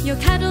 You're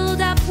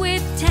cuddled up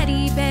with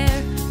Teddy Bear.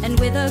 And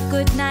with a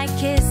good night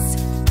kiss,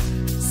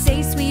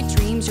 say sweet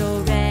dreams,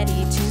 you're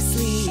ready to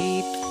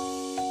sleep.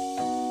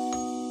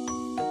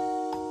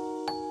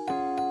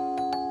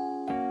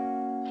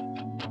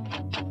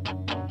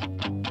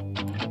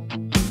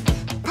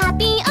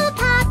 Poppy, oh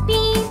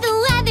Poppy, the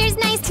weather's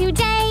nice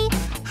today.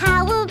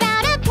 How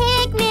about a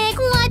picnic?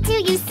 What do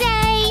you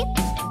say?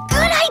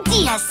 Good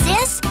idea,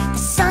 sis. The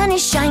sun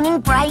is shining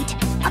bright.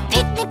 A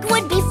picnic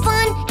would be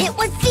fun. It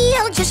would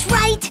feel just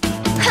right.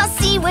 I'll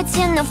see what's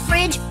in the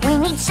fridge. We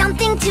need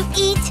something to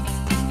eat.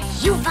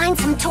 You find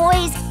some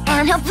toys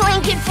and a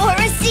blanket for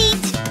a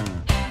seat.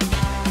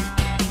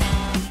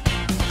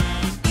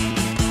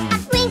 A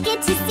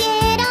blanket to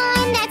sit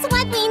on, that's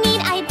what we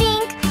need, I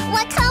think.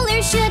 What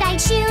color should I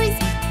choose?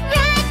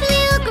 Red,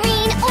 blue,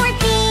 green, or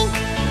pink?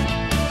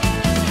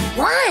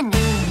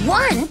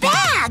 One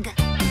bag.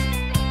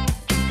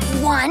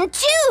 1,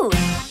 2.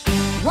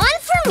 One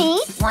for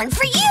me, one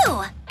for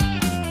you.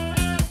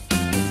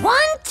 1,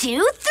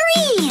 2,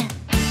 3.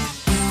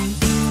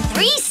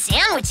 3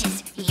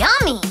 sandwiches,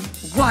 yummy.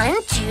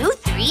 1, 2,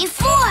 3,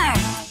 4.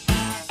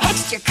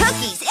 Extra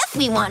cookies if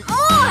we want more.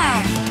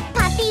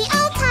 Poppy,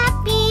 oh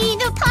Poppy,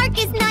 the park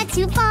is not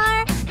too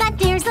far, but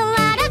there's a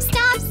lot of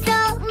stops,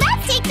 so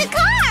let's take the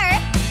car.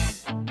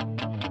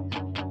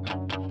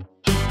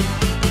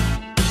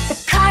 The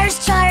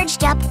car's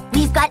charged up,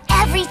 we've got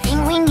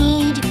everything we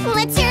need.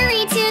 Let's hurry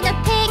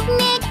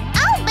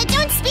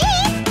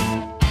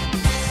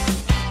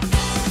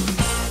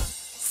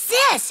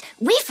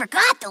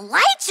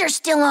lights are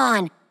still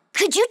on.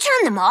 Could you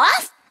turn them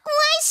off?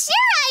 Why, sure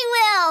I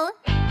will.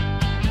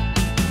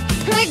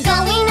 We're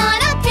going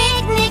on a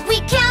picnic. We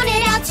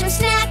counted out some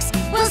snacks.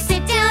 We'll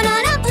sit down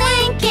on a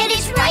blanket.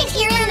 It's right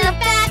here in the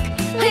back.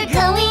 We're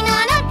going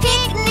on a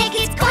picnic.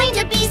 It's going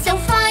to be so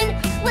fun.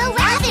 We'll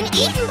laugh and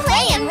eat and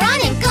play and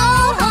run and go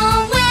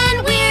home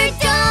when we're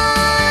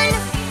done.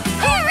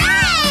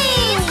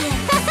 Hooray!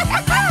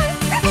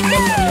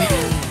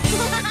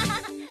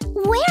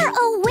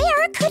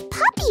 Where could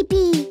Puppy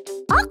be?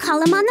 I'll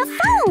call him on the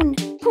phone.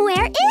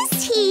 Where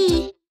is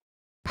he?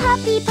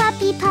 Puppy,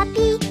 Puppy,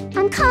 Puppy,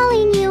 I'm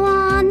calling you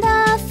on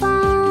the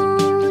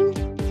phone.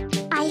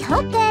 I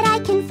hope that I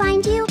can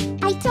find you.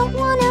 I don't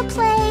want to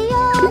play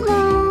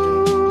alone.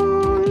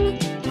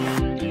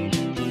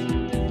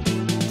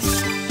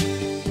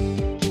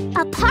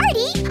 A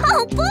party?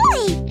 Oh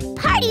boy!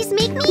 Parties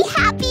make me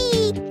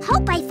happy.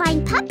 Hope I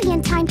find Puppy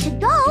in time to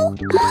go.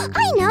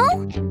 I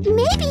know!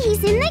 Maybe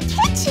he's in the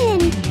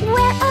kitchen.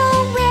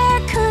 Where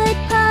could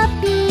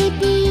Puppy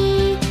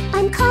be?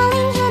 I'm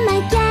calling him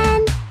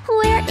again.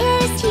 Where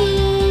is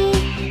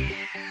he?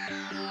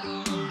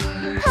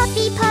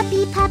 Puppy,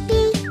 Puppy,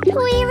 Puppy,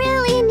 we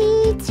really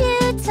need to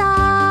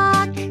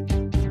talk.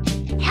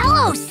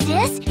 Hello,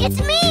 sis, it's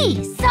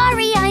me.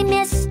 Sorry I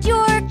missed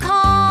your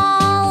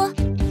call.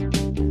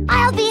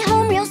 I'll be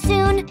home real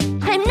soon.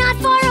 I'm not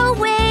far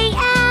away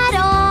at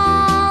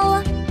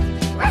all.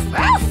 Ruff,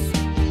 ruff.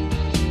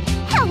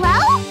 Hello?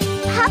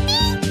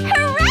 Puppy?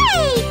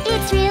 Hooray!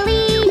 It's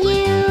really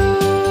you.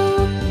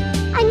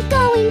 I'm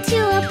going to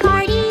a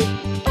party,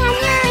 and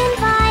you're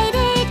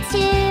invited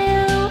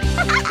too.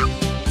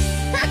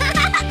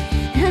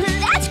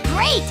 That's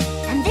great!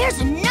 And there's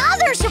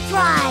another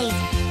surprise!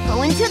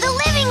 Go into the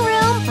living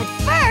room, but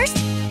first,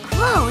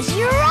 close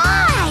your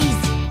eyes!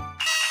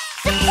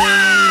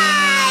 Surprise!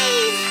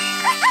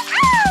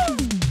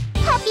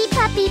 Puppy,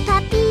 Puppy,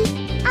 Puppy,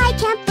 I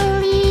can't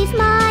believe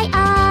my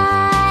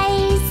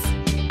eyes.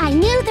 I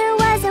knew there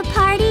was a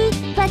party,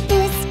 but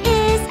this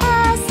is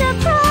a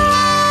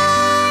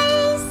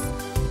surprise.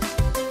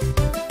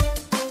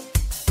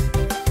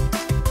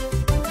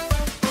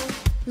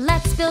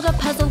 Let's build a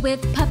puzzle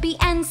with Puppy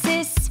and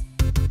Sis.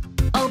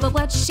 Oh, but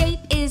what shape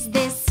is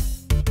this?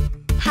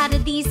 How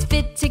did these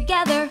fit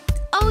together?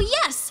 Oh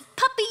yes,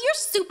 Puppy, you're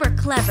super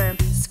clever.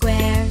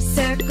 Square,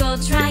 circle,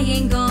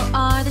 triangle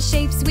are the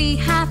shapes we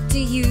have to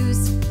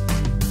use.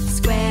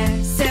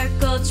 Square,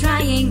 circle,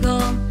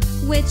 triangle,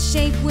 which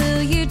shape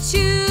will you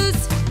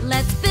choose?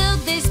 Let's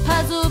build this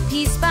puzzle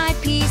piece by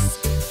piece.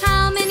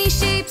 How many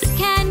shapes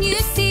can you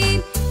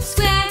see?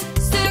 Square,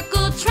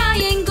 circle,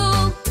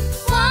 triangle,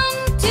 1,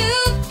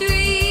 2,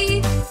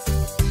 3.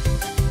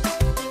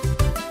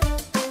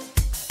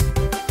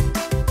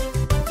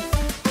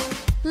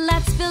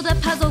 Let's build a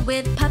puzzle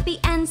with Puppy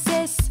and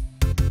Sis.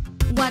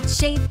 What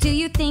shape do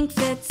you think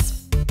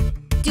fits?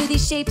 Do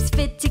these shapes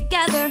fit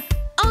together?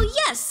 Oh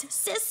yes,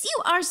 Sis,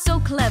 you are so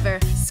clever.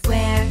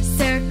 Square,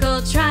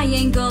 circle,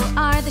 triangle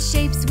are the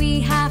shapes we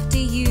have to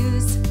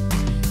use.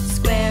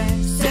 Square,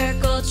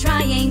 circle,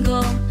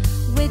 triangle,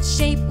 which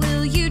shape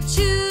will you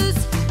choose?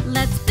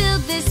 Let's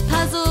build this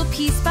puzzle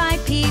piece by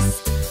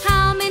piece.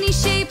 How many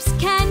shapes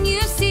can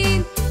you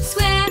see?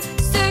 Square,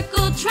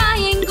 circle,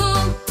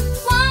 triangle,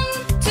 1,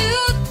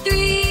 2,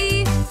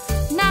 3.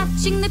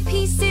 Matching the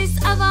pieces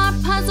of our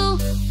puzzle,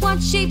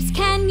 what shapes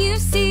can you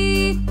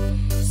see?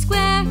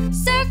 Square,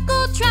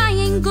 circle,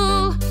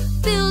 triangle,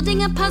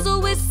 building a puzzle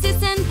with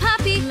Sis and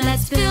Puppy.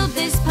 Let's build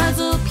this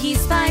puzzle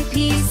piece by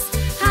piece.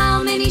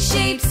 How many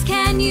shapes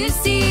can you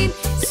see?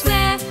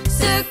 Square,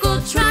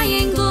 circle,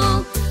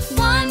 triangle,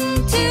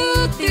 1,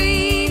 2,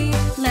 3.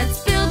 Let's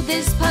build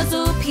this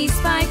puzzle piece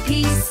by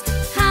piece.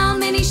 How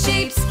many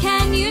shapes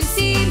can you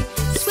see?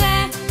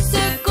 Square,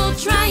 circle,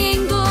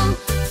 triangle,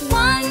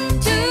 1,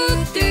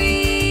 2,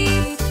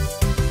 3.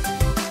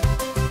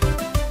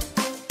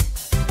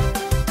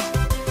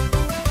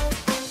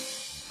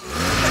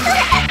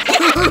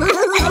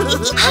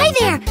 Hi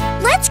there!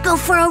 Let's go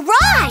for a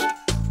ride!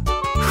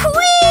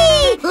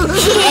 Whee!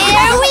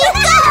 Here we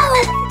go!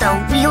 The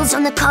wheels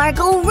on the car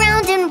go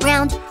round and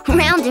round,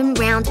 round and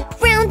round,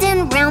 round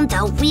and round.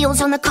 The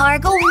wheels on the car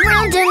go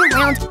round and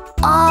round,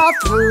 all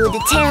through the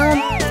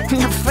town.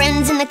 The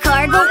friends in the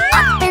car go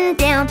up and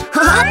down,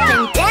 up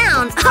and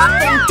down,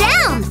 up and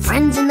down. The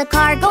friends in the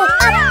car go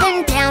up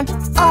and down,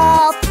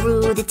 all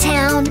through the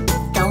town.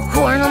 The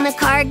horn on the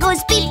car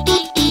goes beep,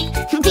 beep, beep,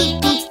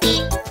 beep, beep,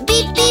 beep,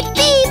 beep, beep,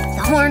 beep.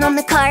 The horn on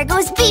the car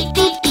goes beep,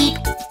 beep, beep,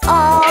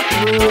 all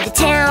through the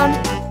town.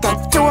 The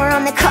door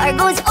on the car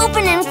goes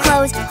open and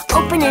close,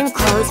 open and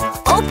close,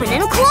 open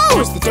and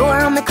close. The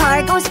door on the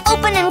car goes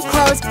open and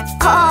close,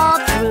 all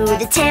through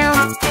the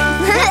town.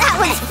 That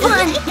was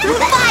fun!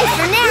 Bye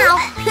for now!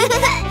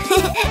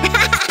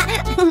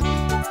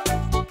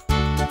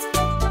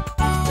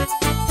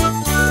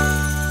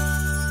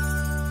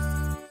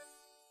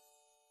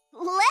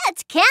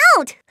 Let's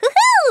count!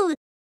 Woohoo!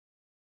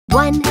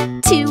 1,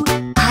 2,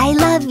 I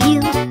love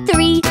you.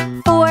 3,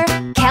 4,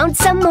 count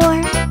some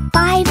more.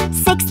 5,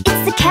 6,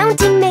 it's the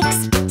counting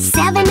mix.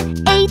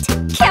 7, 8,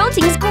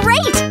 counting's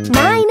great.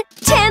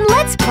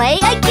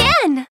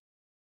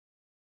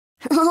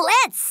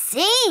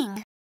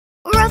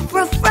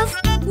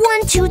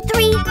 1, 2,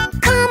 3.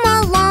 Come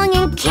along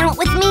and count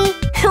with me.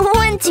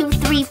 1, 2,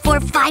 3, 4,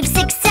 5,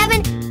 6,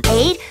 7,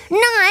 8, 9,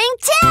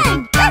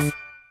 10.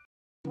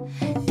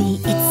 The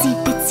itsy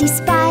bitsy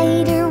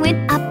spider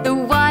went up the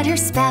water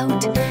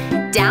spout.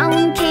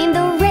 Down came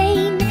the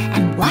rain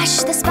and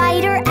washed the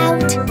spider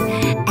out.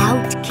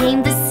 Out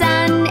came the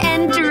sun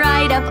and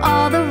dried up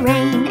all the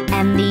rain.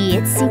 And the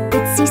itsy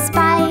bitsy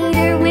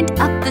spider went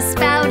up the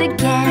spout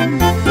again.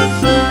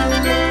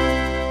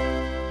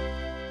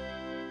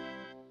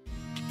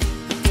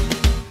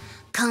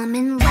 Come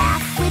and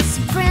laugh with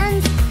some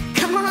friends.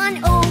 Come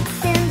on,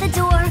 open the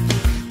door.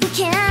 We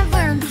can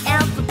learn the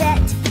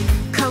alphabet,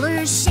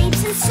 colors,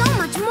 shapes, and so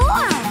much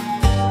more.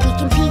 We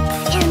can peek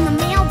in the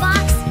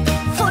mailbox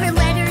for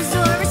letters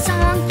or a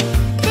song.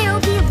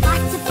 There'll be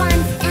lots of fun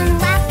and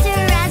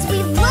laughter as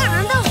we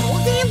learn the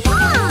whole day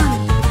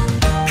long.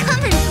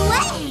 Come and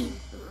play.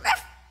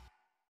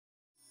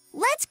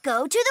 Let's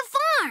go to the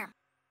farm.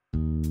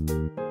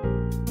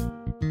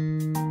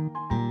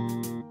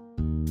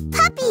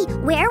 Puppy,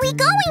 where are we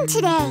going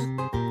today?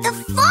 The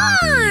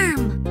farm!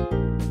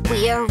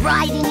 We are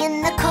riding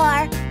in the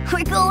car.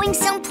 We're going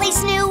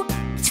someplace new.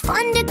 It's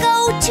fun to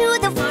go to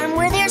the farm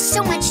where there's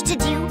so much to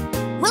do.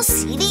 We'll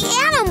see the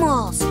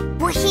animals.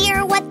 We'll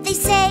hear what they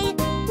say,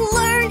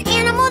 learn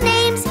animal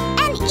names,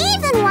 and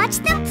even watch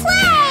them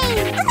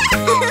play!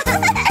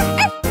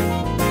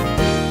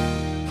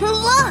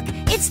 Look,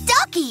 it's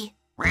Ducky.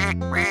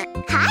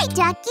 Hi,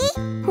 Ducky.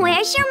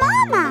 Where's your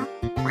mama?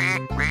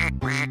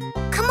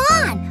 Come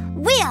on,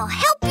 we'll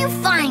help you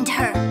find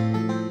her.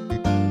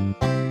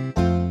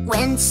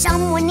 When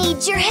someone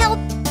needs your help,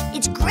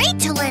 it's great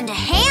to lend a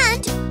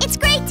hand. It's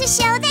great to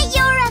show that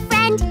you're a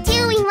friend,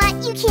 doing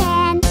what you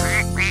can.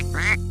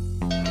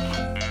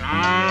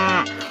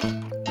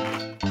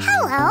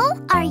 Hello,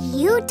 are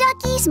you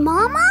Ducky's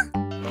mama?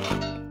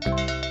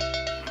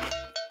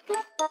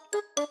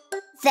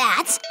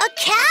 That's a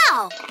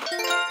cow.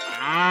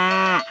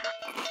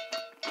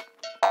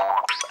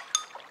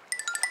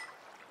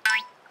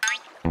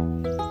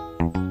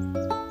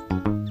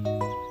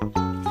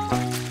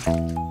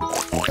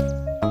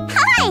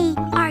 Hi,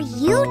 are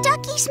you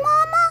Ducky's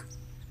mama?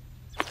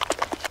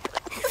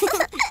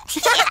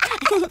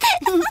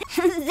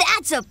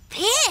 That's a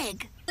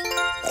pig.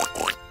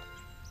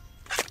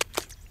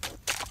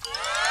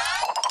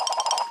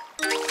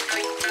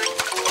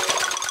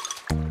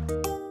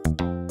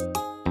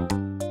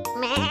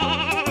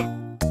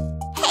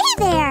 Hey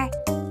there,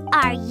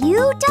 are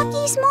you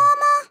Ducky's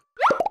mama?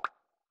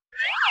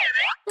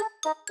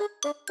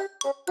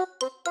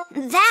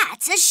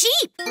 That's a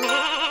sheep.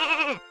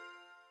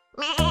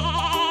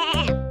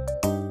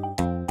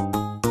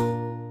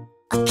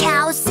 A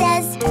cow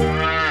says,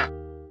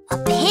 a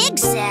pig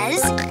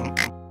says,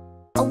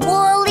 a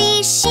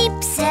woolly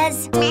sheep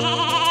says,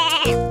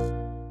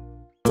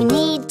 we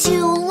need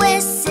to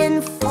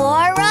listen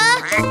for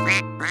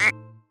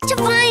to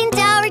find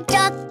our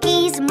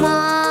Ducky's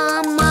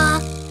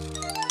mama.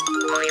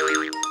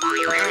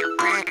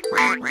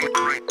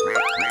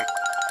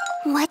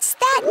 What's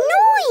that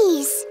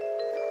noise?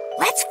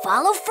 Let's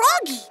follow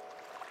Froggy.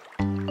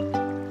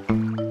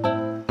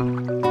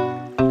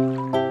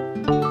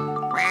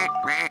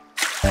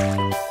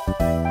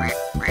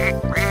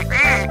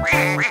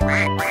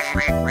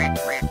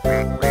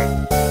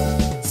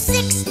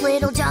 Six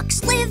little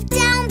ducks live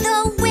down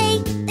the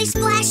way. They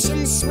splash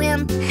and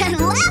swim and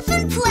laugh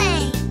and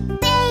play.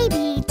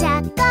 Baby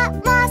duck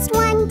got lost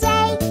one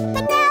day,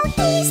 but now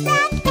he's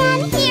back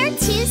and here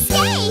to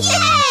stay.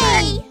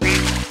 Yay!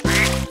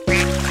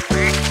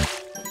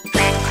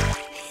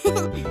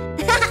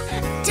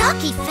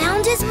 Ducky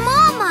found his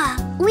mama.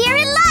 We're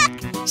in luck.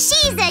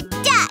 She's a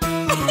duck.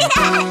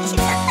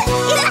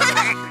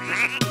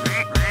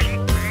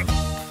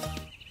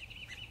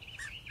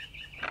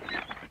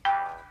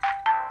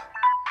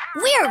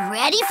 We're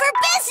ready for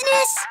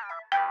business!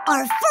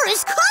 Our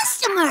first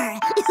customer!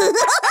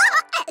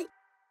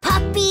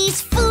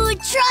 Puppy's food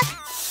truck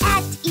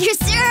at your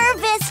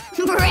service.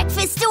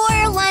 Breakfast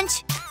or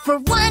lunch for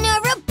one or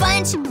a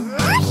bunch.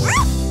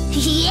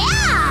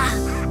 Yeah!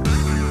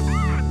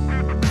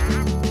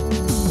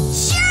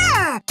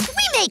 Sure!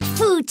 We make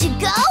food to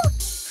go.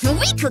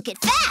 We cook it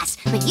fast,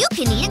 but you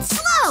can eat it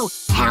slow.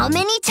 How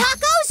many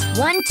tacos?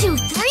 1, 2,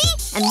 3,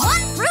 and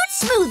 1 fruit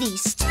smoothie.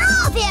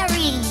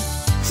 Strawberry!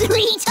 3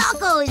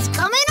 tacos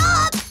coming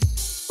up!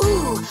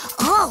 Ooh,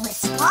 all with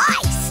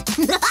spice!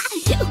 1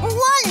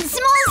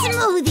 small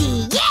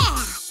smoothie, yeah!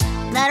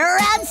 Better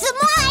add some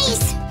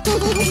ice!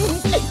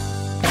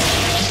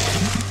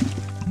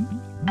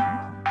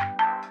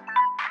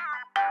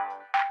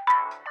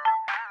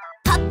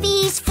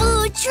 Puppy's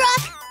food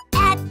truck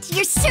at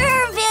your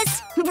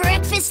service.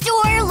 Breakfast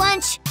or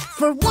lunch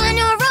for one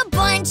or a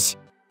bunch.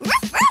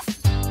 Ruff, ruff.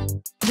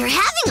 You're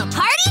having a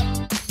party?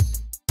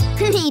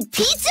 Need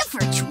pizza for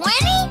 20?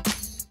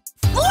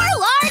 4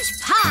 large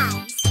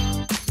pies.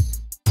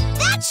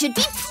 That should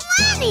be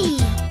plenty.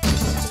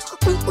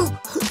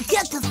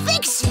 Get the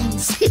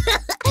fixins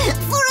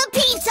for a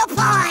pizza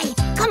pie.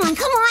 Come on,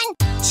 come on.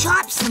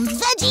 Chop some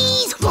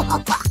veggies.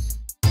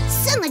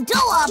 Send the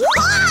dough up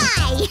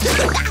Hi!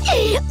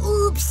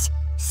 Oops.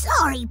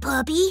 Sorry,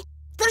 puppy.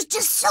 There's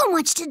just so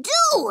much to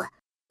do.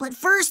 But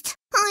first,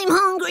 I'm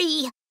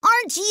hungry.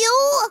 Aren't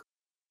you?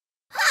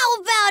 How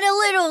about a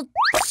little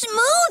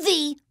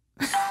smoothie?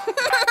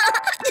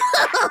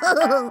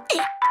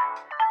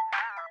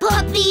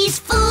 Puppy's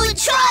food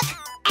truck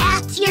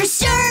at your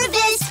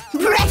service.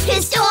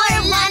 Breakfast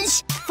or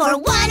lunch for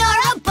one or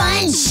a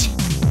bunch.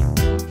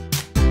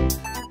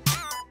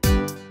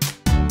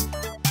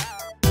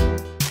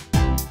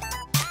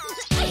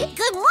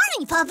 Good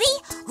morning, Puppy.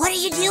 What are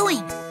you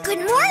doing? Good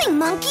morning,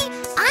 Monkey.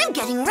 I'm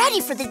getting ready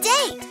for the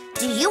day.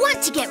 Do you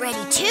want to get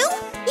ready too?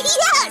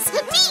 Yes,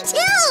 me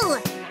too!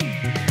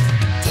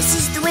 This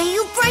is the way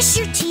you brush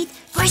your teeth,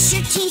 brush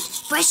your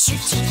teeth, brush your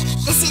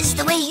teeth. This is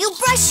the way you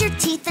brush your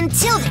teeth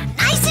until they're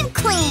nice and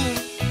clean.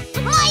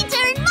 My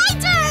turn, my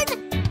turn!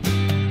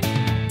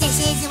 This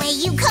is the way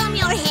you comb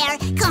your hair,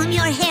 comb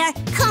your hair,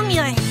 comb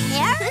your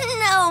hair.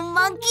 No,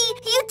 Monkey,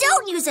 you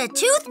don't use a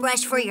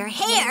toothbrush for your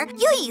hair.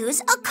 You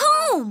use a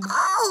comb.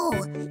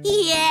 Oh,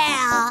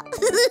 yeah.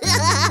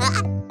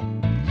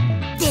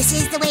 This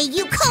is the way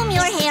you comb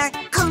your hair,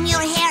 comb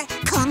your hair,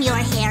 comb your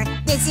hair.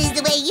 This is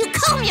the way you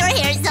comb your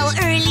hair so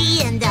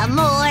early in the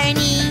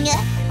morning.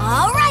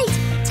 All right,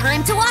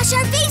 time to wash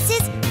our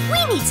faces.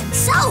 We need some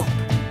soap.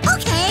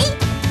 Okay.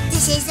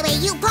 This is the way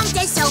you pump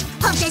the soap,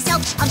 pump the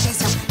soap, pump the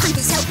soap, pump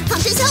the soap,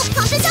 pump the soap,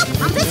 pump the soap,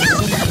 pump the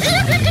soap.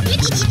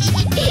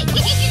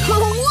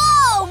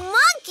 Whoa,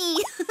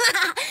 Monkey!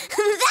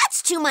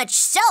 That's too much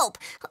soap.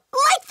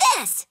 Like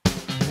this.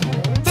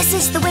 This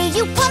is the way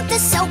you pump the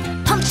soap,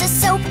 pump the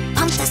soap,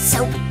 pump the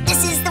soap.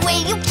 This is the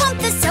way you pump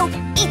the soap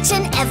each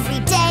and every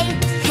day.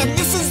 And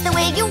this is the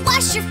way you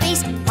wash your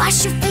face,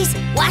 wash your face,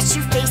 wash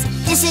your face.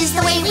 This is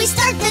the way we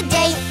start the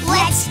day.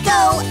 Let's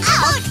go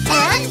out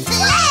and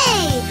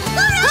play!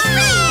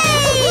 Hooray!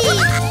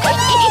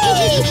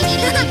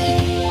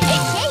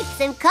 Shapes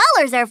and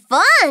colors are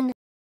fun.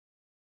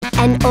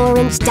 An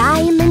orange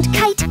diamond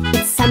kite,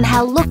 it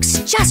somehow looks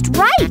just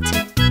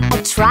right.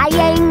 A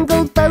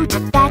triangle boat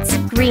that's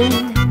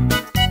green.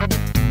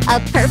 A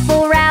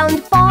purple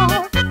round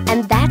ball,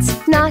 and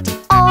that's not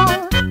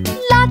all.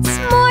 Lots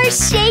more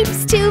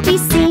shapes to be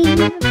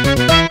seen.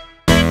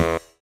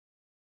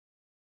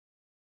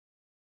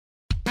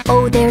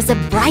 Oh, there's a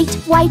bright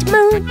white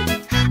moon,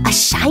 a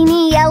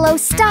shiny yellow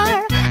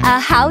star, a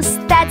house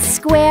that's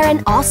square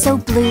and also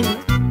blue.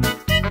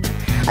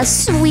 A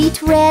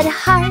sweet red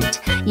heart,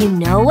 you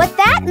know what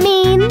that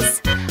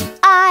means.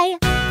 I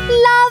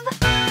love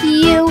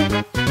you.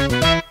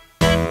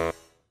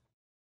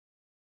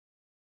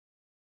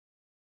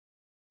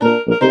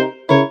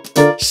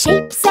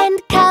 Shapes and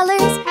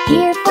colors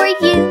here for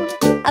you.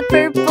 A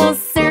purple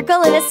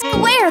circle and a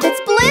square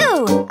that's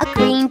blue. A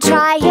green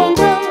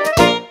triangle,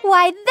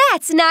 why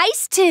that's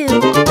nice too.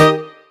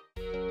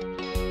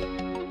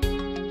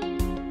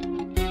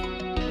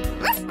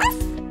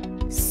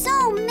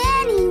 So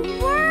many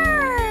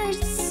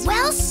words.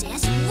 Well,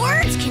 sis,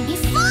 words can be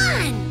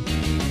fun.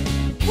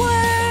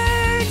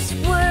 Words,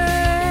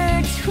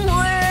 words,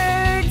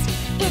 words.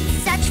 It's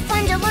such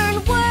fun to learn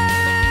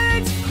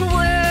words.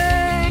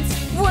 Words,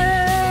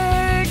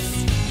 words.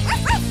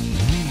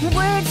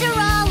 Words are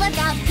all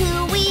about who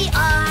we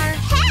are.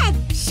 Head,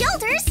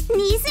 shoulders,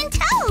 knees and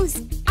toes.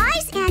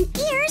 Eyes and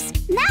ears,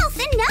 mouth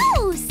and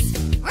nose.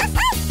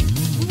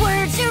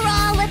 Words are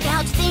all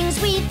about things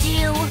we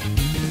do.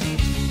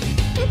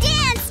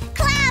 Dance,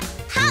 clap,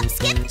 hop,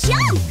 skip,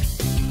 jump.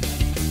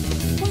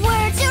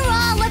 Words are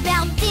all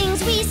about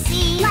things we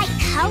see. Like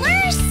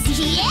colors?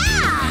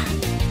 Yeah!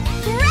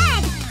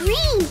 Red,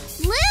 green,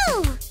 blue.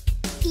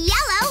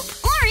 Yellow,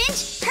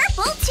 orange,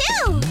 purple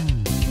too.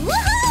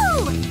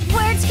 Woohoo!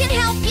 Words can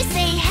help you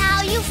say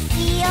how you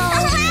feel.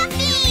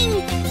 Laughing,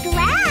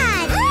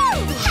 glad,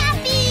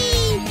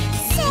 happy,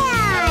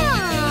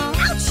 sad,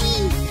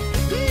 ouchie,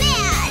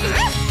 mad.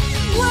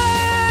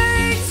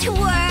 Words,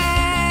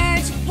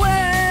 words,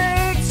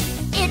 words.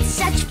 It's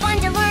such fun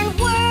to learn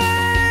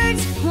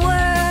words.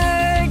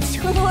 Words,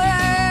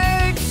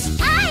 words.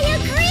 I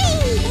agree.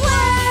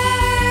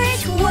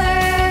 Words,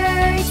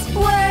 words,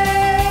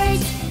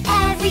 words.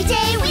 Every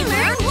day we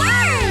learn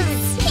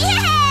words.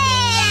 Yay!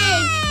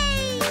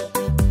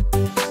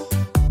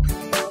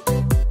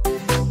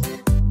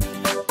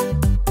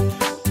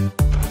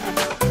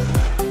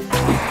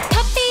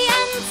 Puppy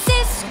and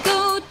Sis go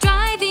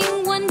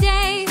driving one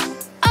day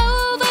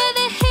over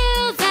the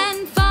hills and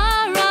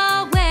far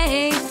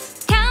away,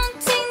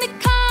 counting the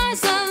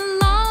cars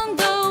along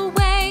the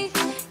way,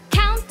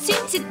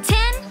 counting to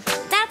 10.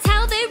 That's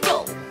how they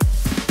roll.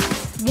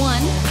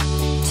 1,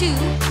 2,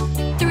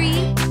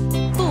 3,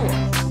 4,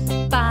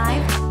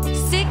 5,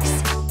 6,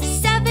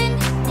 7,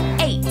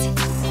 8,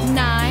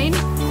 9,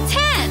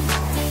 10.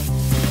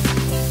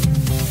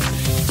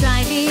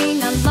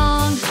 Driving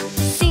along,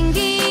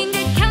 singing a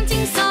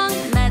counting song.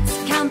 Let's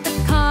count the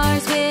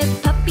cars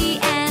with Puppy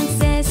and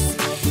Sis.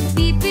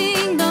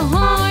 Beeping the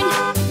horn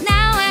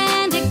now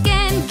and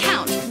again.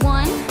 Count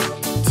 1,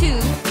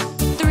 2,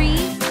 3,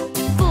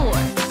 4,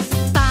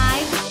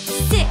 5,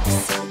 6,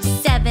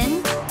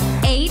 7,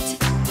 8,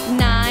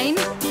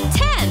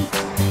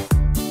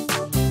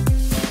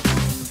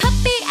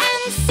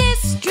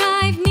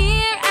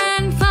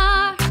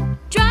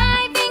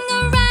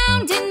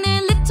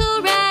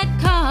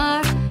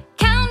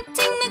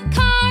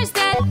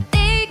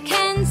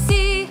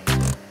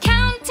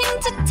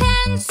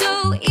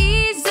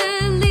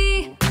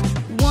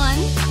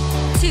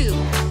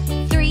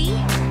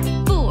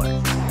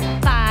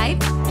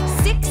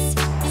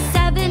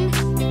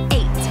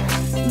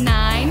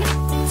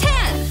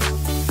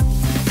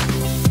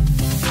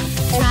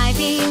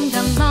 being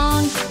the mom.